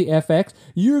 250 FX,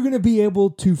 you're going to be able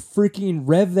to freaking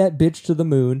rev that bitch to the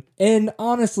moon and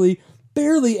honestly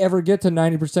barely ever get to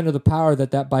 90% of the power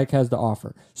that bike has to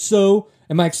offer. So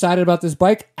am I excited about this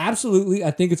bike? Absolutely.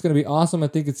 I think it's going to be awesome. I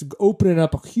think it's opening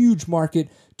up a huge market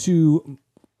to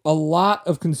a lot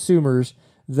of consumers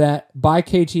that buy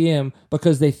KTM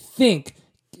because they think,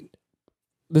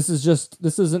 this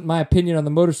isn't my opinion on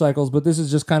the motorcycles, but this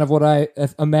is just kind of what I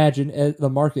imagine as the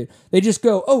market. They just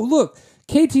go, oh, look,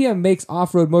 KTM makes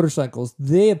off-road motorcycles.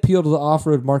 They appeal to the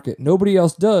off-road market. Nobody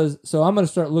else does, so I'm going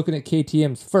to start looking at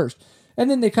KTMs first. And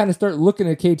then they kind of start looking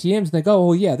at KTMs and they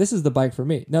go, oh, yeah, this is the bike for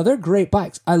me. Now, they're great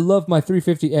bikes. I love my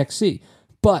 350 XC,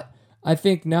 but I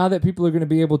think now that people are going to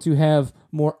be able to have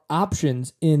more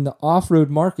options in the off-road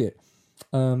market,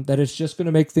 that it's just going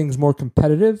to make things more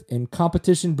competitive, and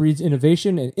competition breeds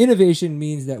innovation, and innovation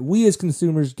means that we as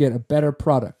consumers get a better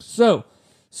product. So,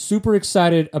 super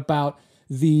excited about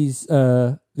these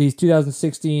these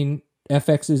 2016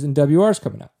 FXs and WRs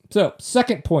coming out. So,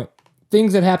 second point,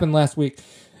 things that happened last week.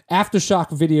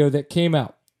 Aftershock video that came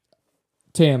out.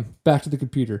 Tam, back to the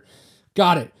computer.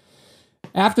 Got it.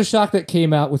 Aftershock that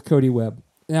came out with Cody Webb.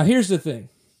 Now, here's the thing.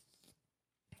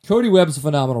 Cody Webb's a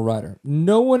phenomenal writer.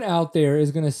 No one out there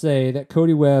is going to say that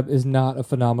Cody Webb is not a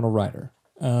phenomenal writer.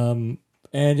 And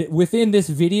within this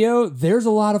video, there's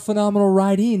a lot of phenomenal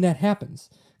writing that happens.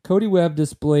 Cody Webb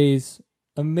displays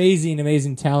amazing,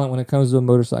 amazing talent when it comes to a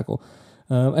motorcycle.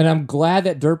 And I'm glad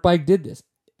that Dirt Bike did this.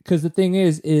 Because the thing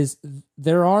is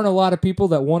there aren't a lot of people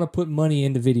that want to put money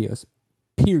into videos.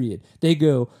 Period. They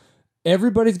go,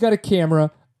 everybody's got a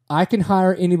camera. I can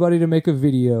hire anybody to make a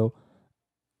video.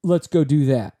 Let's go do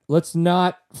that. Let's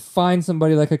not find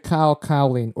somebody like a Kyle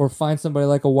Cowling or find somebody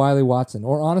like a Wiley Watson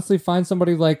or honestly find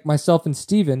somebody like myself and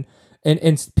Steven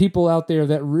and people out there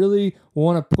that really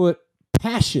want to put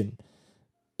passion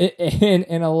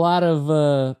and a lot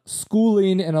of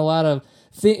schooling and a lot of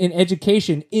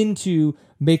education into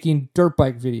making dirt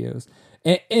bike videos.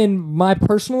 And my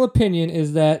personal opinion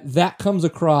is that comes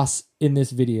across in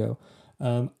this video.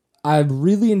 I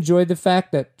really enjoyed the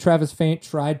fact that Travis Faint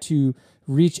tried to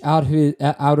reach out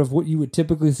of what you would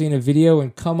typically see in a video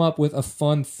and come up with a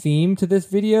fun theme to this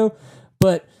video,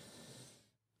 but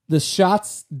the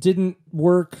shots didn't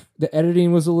work. The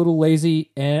editing was a little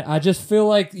lazy, and I just feel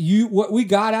like what we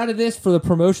got out of this for the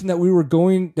promotion that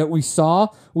we saw,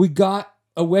 we got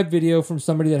a web video from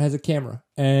somebody that has a camera,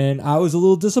 and I was a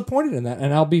little disappointed in that,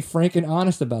 and I'll be frank and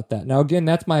honest about that. Now, again,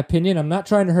 that's my opinion. I'm not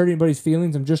trying to hurt anybody's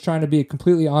feelings. I'm just trying to be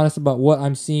completely honest about what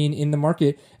I'm seeing in the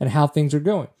market and how things are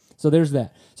going. So there's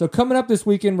that. So coming up this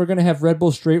weekend, we're going to have Red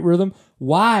Bull Straight Rhythm.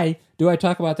 Why do I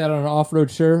talk about that on an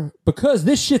off-road show? Because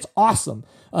this shit's awesome.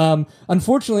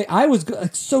 Unfortunately, I was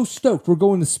so stoked. We're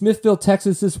going to Smithville,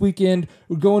 Texas this weekend.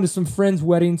 We're going to some friends'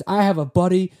 weddings. I have a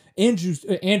buddy,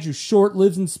 Andrew Short,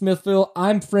 lives in Smithville.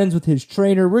 I'm friends with his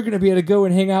trainer. We're going to be able to go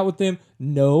and hang out with them.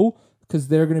 No, because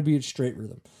they're going to be at Straight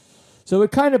Rhythm. So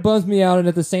it kind of bums me out, and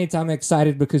at the same time, I'm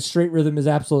excited because Straight Rhythm is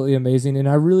absolutely amazing, and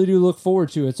I really do look forward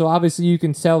to it. So obviously, you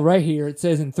can tell right here, it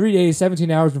says in 3 days, 17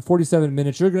 hours, and 47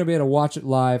 minutes, you're going to be able to watch it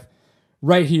live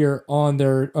right here on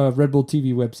their Red Bull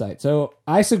TV website. So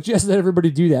I suggest that everybody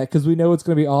do that because we know it's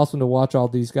going to be awesome to watch all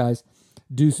these guys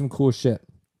do some cool shit.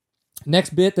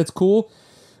 Next bit that's cool,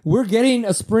 we're getting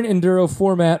a Sprint Enduro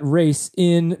format race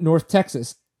in North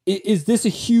Texas. Is this a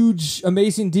huge,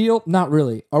 amazing deal? Not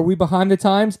really. Are we behind the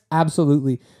times?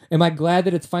 Absolutely. Am I glad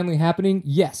that it's finally happening?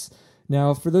 Yes.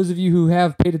 Now, for those of you who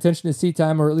have paid attention to Seat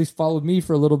Time or at least followed me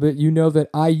for a little bit, you know that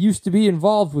I used to be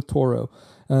involved with Toro.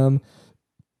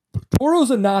 Toro's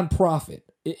a nonprofit.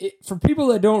 For people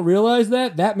that don't realize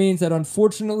that means that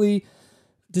unfortunately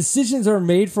decisions are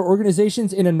made for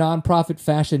organizations in a nonprofit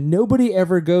fashion.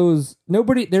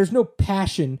 There's no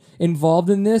passion involved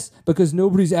in this because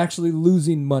nobody's actually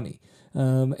losing money.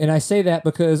 And I say that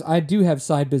because I do have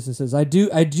side businesses. I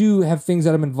do have things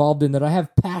that I'm involved in that I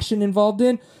have passion involved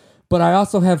in, but I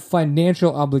also have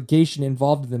financial obligation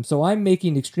involved in them. So I'm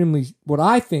making what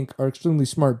I think are extremely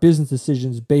smart business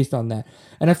decisions based on that.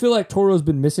 And I feel like Toro's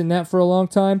been missing that for a long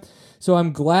time. So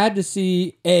I'm glad to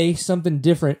see, something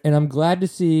different, and I'm glad to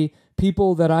see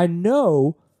people that I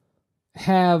know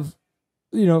have,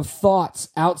 thoughts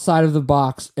outside of the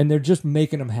box, and they're just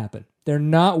making them happen. They're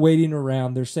not waiting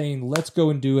around. They're saying, let's go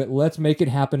and do it. Let's make it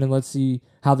happen, and let's see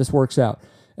how this works out.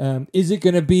 Is it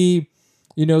going to be,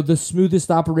 the smoothest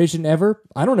operation ever?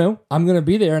 I don't know. I'm going to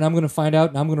be there, and I'm going to find out,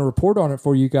 and I'm going to report on it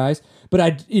for you guys.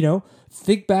 But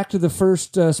think back to the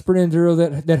first Sprint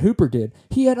Enduro that Hooper did.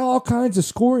 He had all kinds of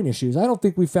scoring issues. I don't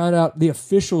think we found out the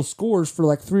official scores for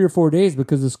like 3 or 4 days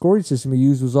because the scoring system he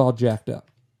used was all jacked up.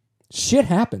 Shit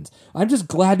happens. I'm just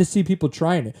glad to see people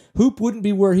trying it. Hoop wouldn't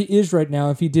be where he is right now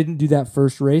if he didn't do that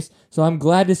first race. So I'm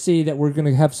glad to see that we're going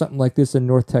to have something like this in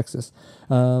North Texas.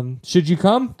 Should you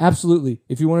come? Absolutely.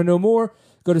 If you want to know more,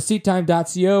 go to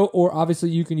seattime.co, or obviously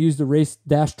you can use the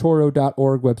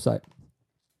race-toro.org website.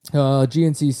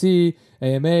 GNCC,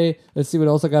 AMA. Let's see what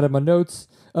else I got in my notes.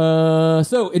 So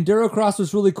Endurocross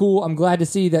was really cool. I'm glad to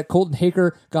see that Colton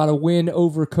Haker got a win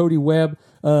over Cody Webb.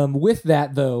 With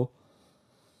that, though,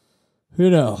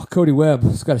 Cody Webb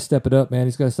has got to step it up, man.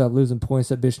 He's got to stop losing points.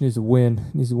 That bitch needs to win.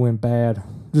 He needs to win bad.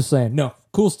 Just saying. No,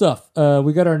 cool stuff.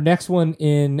 We got our next one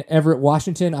in Everett,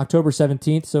 Washington, October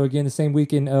 17th. So again, the same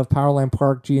weekend of Powerline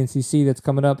Park GNCC that's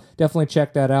coming up. Definitely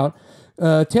check that out.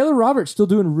 Taylor Roberts still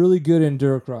doing really good in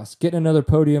Endurocross. Getting another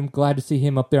podium. Glad to see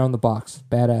him up there on the box.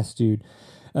 Badass dude.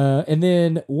 And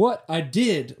then what I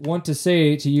did want to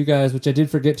say to you guys, which I did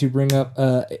forget to bring up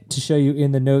to show you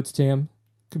in the notes, Tim.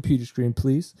 Computer screen,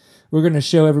 please. We're going to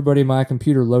show everybody my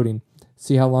computer loading.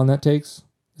 See how long that takes?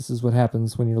 This is what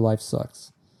happens when your life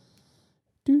sucks.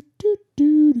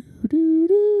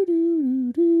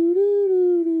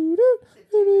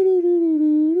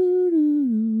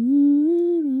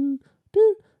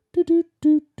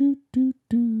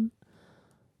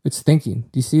 It's thinking.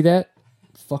 Do you see that?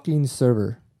 Fucking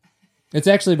server. It's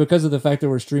actually because of the fact that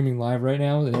we're streaming live right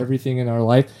now that everything in our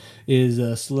life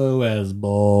is slow as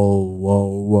walls.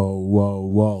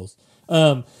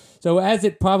 So as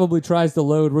it probably tries to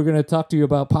load, we're going to talk to you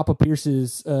about Papa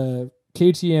Pierce's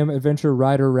KTM Adventure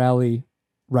Rider Rally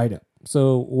write-up.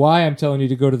 So why I'm telling you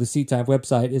to go to the Seat Time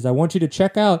website is I want you to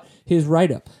check out his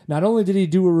write-up. Not only did he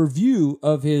do a review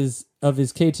of his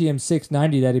KTM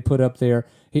 690 that he put up there,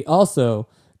 he also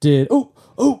did... Oh,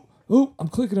 I'm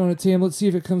clicking on it, Tam. Let's see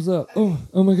if it comes up. Oh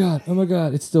my God.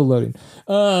 It's still loading.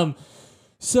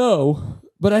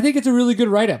 But I think it's a really good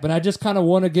write-up, and I just kind of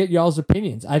want to get y'all's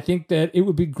opinions. I think that it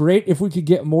would be great if we could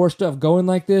get more stuff going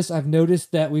like this. I've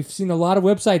noticed that we've seen a lot of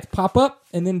websites pop up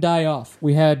and then die off.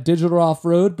 We had Digital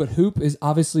Off-Road, but Hoop is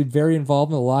obviously very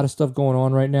involved in a lot of stuff going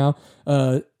on right now.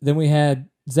 Then we had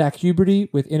Zach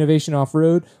Huberty with Innovation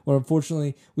Off-Road, where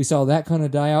unfortunately we saw that kind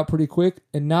of die out pretty quick,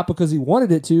 and not because he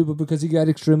wanted it to, but because he got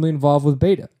extremely involved with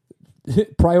beta.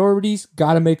 Priorities,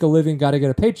 got to make a living, got to get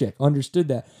a paycheck. Understood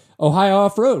that. Ohio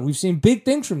Off-Road, we've seen big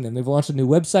things from them. They've launched a new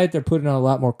website. They're putting out a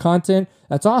lot more content.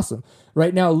 That's awesome.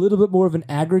 Right now, a little bit more of an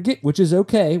aggregate, which is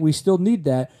okay. We still need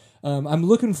that. I'm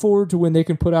looking forward to when they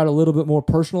can put out a little bit more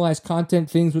personalized content,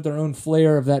 things with their own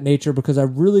flair of that nature, because I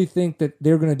really think that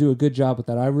they're going to do a good job with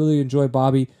that. I really enjoy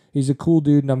Bobby. He's a cool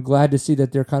dude, and I'm glad to see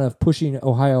that they're kind of pushing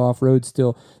Ohio Off-Road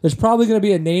still. There's probably going to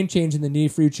be a name change in the near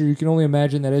future. You can only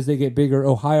imagine that as they get bigger,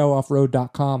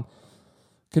 OhioOffroad.com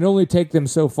can only take them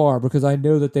so far, because I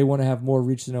know that they want to have more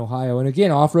reach than Ohio. And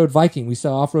again, Off-Road Viking. We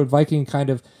saw Off-Road Viking kind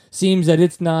of seems that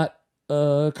it's not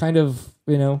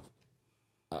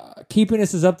keeping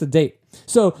us as up to date.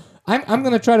 So I'm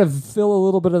going to try to fill a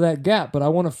little bit of that gap, but I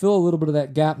want to fill a little bit of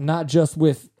that gap not just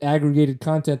with aggregated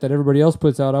content that everybody else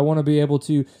puts out. I want to be able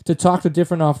to talk to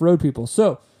different off-road people.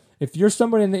 So if you're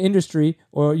somebody in the industry,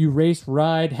 or you race,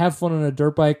 ride, have fun on a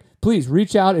dirt bike, please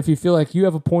reach out if you feel like you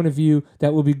have a point of view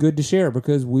that will be good to share,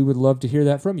 because we would love to hear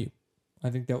that from you.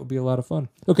 I think that would be a lot of fun.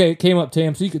 Okay, it came up,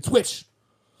 Tam, so you could switch.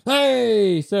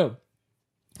 Hey! So,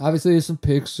 obviously there's some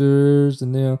pictures,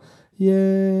 and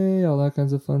yay, all that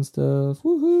kinds of fun stuff.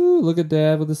 Woohoo! Look at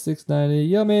Dad with the 690.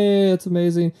 Yummy! That's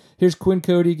amazing. Here's Quinn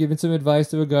Cody giving some advice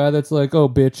to a guy that's like, oh,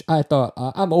 bitch, I thought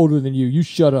I'm older than you. You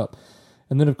shut up.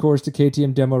 And then, of course, the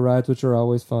KTM demo rides, which are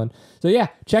always fun. So, yeah,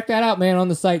 check that out, man, on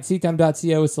the site,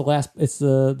 seattime.co. It's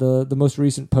the most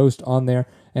recent post on there.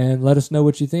 And let us know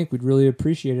what you think. We'd really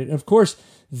appreciate it. And, of course,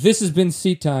 this has been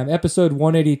Seat Time, episode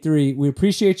 183. We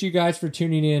appreciate you guys for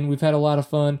tuning in. We've had a lot of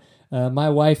fun. My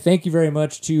wife, thank you very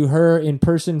much to her in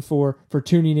person for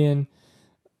tuning in.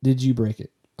 Did you break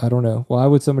it? I don't know. Why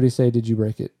would somebody say, did you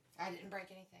break it? I didn't break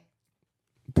anything.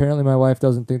 Apparently my wife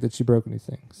doesn't think that she broke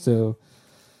anything. So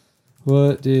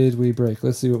what did we break?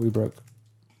 Let's see what we broke.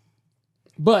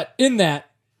 But in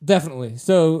that, definitely.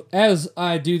 So as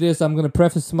I do this, I'm going to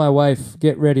preface to my wife,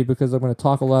 get ready, because I'm going to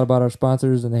talk a lot about our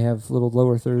sponsors, and they have little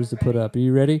lower thirds to put up. Are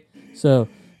you ready? So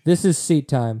this is Seat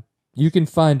Time. You can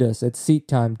find us at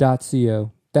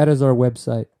seattime.co. That is our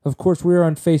website. Of course, we're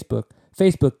on Facebook,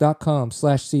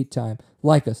 facebook.com/seattime.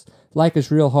 Like us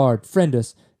real hard. Friend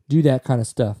us. Do that kind of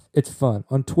stuff. It's fun.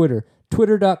 On Twitter,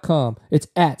 twitter.com. It's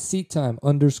at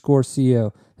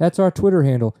seattime_co. That's our Twitter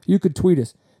handle. You could tweet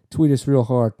us. Tweet us real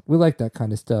hard. We like that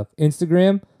kind of stuff.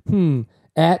 Instagram,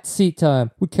 at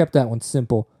seattime. We kept that one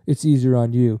simple. It's easier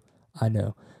on you. I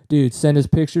know. Dude, send us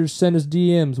pictures, send us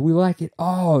DMs. We like it.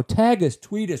 Oh, tag us,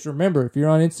 tweet us. Remember, if you're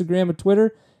on Instagram or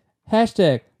Twitter,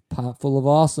 hashtag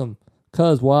potfulofawesome.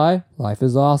 Because why? Life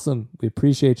is awesome. We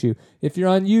appreciate you. If you're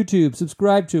on YouTube,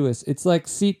 subscribe to us. It's like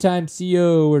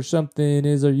SeatTimeCO or something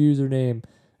is our username.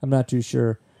 I'm not too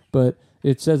sure. But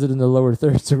it says it in the lower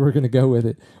third, so we're going to go with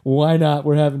it. Why not?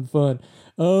 We're having fun.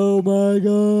 Oh my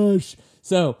gosh.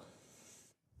 So,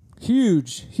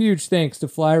 huge thanks to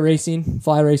Fly Racing,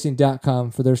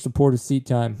 flyracing.com, for their support of Seat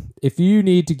Time. If you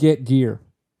need to get gear,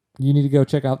 you need to go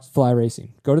check out Fly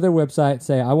Racing. Go to their website,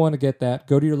 say, I want to get that.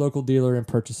 Go to your local dealer and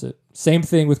purchase it. Same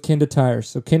thing with Kenda Tires.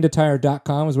 So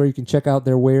kendatire.com is where you can check out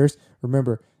their wares.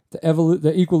 Remember,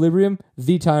 the Equilibrium,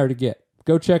 the tire to get.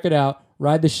 Go check it out,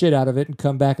 ride the shit out of it, and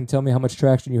come back and tell me how much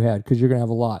traction you had, because you're going to have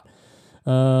a lot.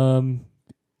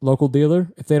 Local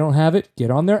dealer, if they don't have it, get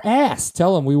on their ass.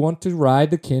 Tell them we want to ride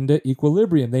the Kenda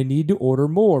Equilibrium. They need to order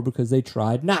more because they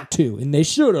tried not to, and they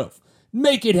should have.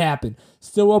 Make it happen.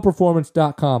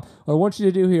 StillwellPerformance.com. What I want you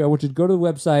to do here, I want you to go to the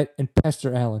website and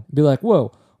pester Alan. Be like,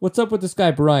 whoa, what's up with this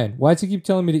guy, Brian? Why does he keep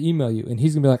telling me to email you? And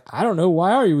he's going to be like, I don't know.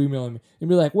 Why are you emailing me? And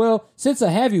be like, well, since I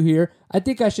have you here, I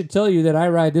think I should tell you that I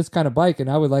ride this kind of bike and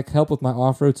I would like help with my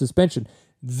off-road suspension.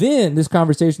 Then this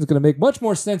conversation is going to make much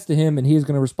more sense to him, and he is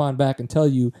going to respond back and tell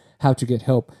you how to get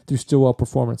help through Stillwell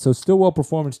Performance. So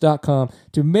stillwellperformance.com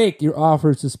to make your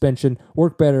off-road suspension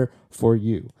work better for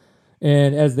you.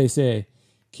 And as they say,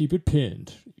 keep it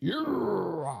pinned.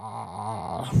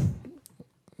 Yeah.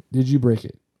 Did you break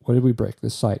it? What did we break?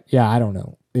 This site? Yeah, I don't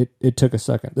know. It took a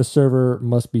second. The server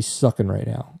must be sucking right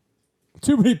now.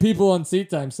 Too many people on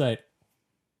Seat Time site.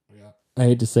 Yeah. I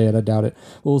hate to say it. I doubt it.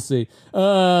 We'll see.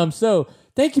 So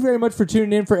thank you very much for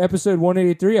tuning in for episode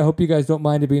 183. I hope you guys don't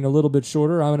mind it being a little bit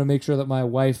shorter. I'm going to make sure that my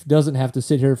wife doesn't have to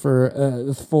sit here for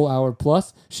a full hour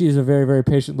plus. She is a very, very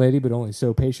patient lady, but only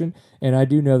so patient. And I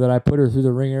do know that I put her through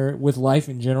the ringer with life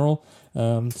in general.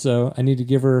 So I need to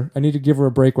give her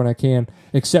a break when I can,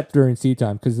 except during Seat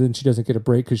Time, because then she doesn't get a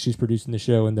break because she's producing the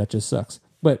show, and that just sucks.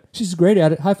 But she's great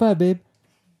at it. High five, babe.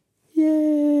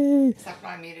 Yay! Except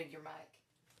when I muted your mic.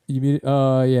 You muted?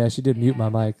 Yeah, she did mute my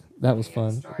mic. That was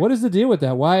fun. What is the deal with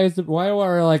that? Why do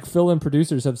our like fill-in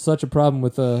producers have such a problem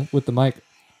with the mic?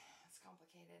 It's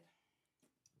complicated.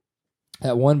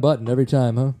 That one button every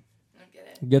time, huh? I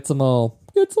get it. Gets them all.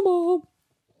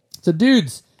 So,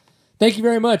 dudes, thank you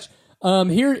very much.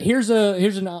 Here's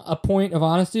a point of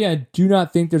honesty. I do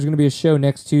not think there's going to be a show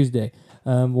next Tuesday.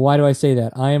 Why do I say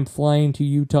that? I am flying to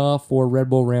Utah for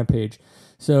Red Bull Rampage.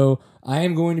 So I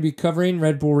am going to be covering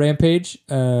Red Bull Rampage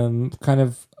kind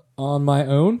of on my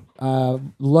own.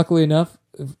 Luckily enough,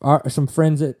 some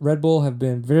friends at Red Bull have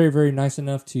been very, very nice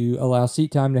enough to allow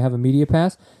Seat Time to have a media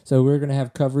pass. So we're going to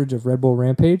have coverage of Red Bull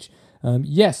Rampage.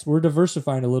 Yes, we're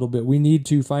diversifying a little bit. We need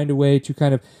to find a way to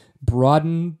kind of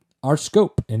broaden our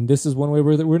scope, and this is one way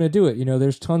we're going to do it. You know,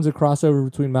 there's tons of crossover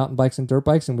between mountain bikes and dirt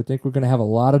bikes, and we think we're going to have a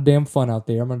lot of damn fun out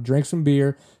there. I'm going to drink some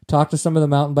beer, talk to some of the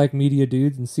mountain bike media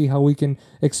dudes, and see how we can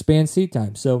expand Seat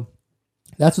Time. So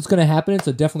that's what's going to happen,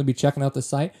 so definitely be checking out the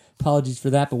site. Apologies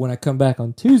for that, but when I come back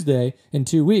on Tuesday in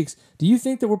 2 weeks, do you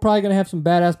think that we're probably going to have some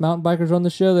badass mountain bikers on the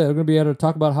show that are going to be able to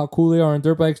talk about how cool they are on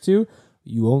dirt bikes too?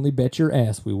 You only bet your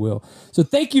ass we will. So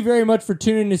thank you very much for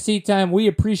tuning in to Seat Time. We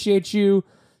appreciate you.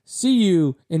 See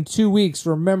you in 2 weeks.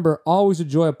 Remember, always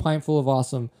enjoy a pint full of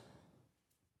awesome.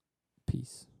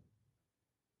 Peace.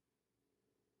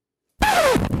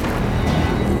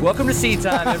 Welcome to Seat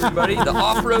Time, everybody, the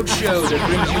off-road show that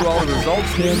brings you all the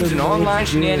results, news, and online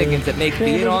shenanigans that make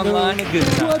being online a good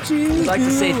time. We'd like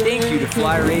to say thank you to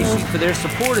Fly Racing for their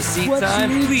support of Seat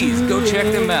Time. Please go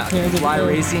check them out at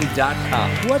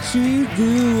flyracing.com. What you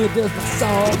do, it doesn't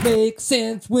all make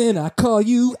sense when I call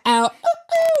you out.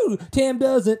 Tam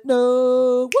doesn't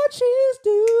know what she's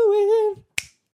doing.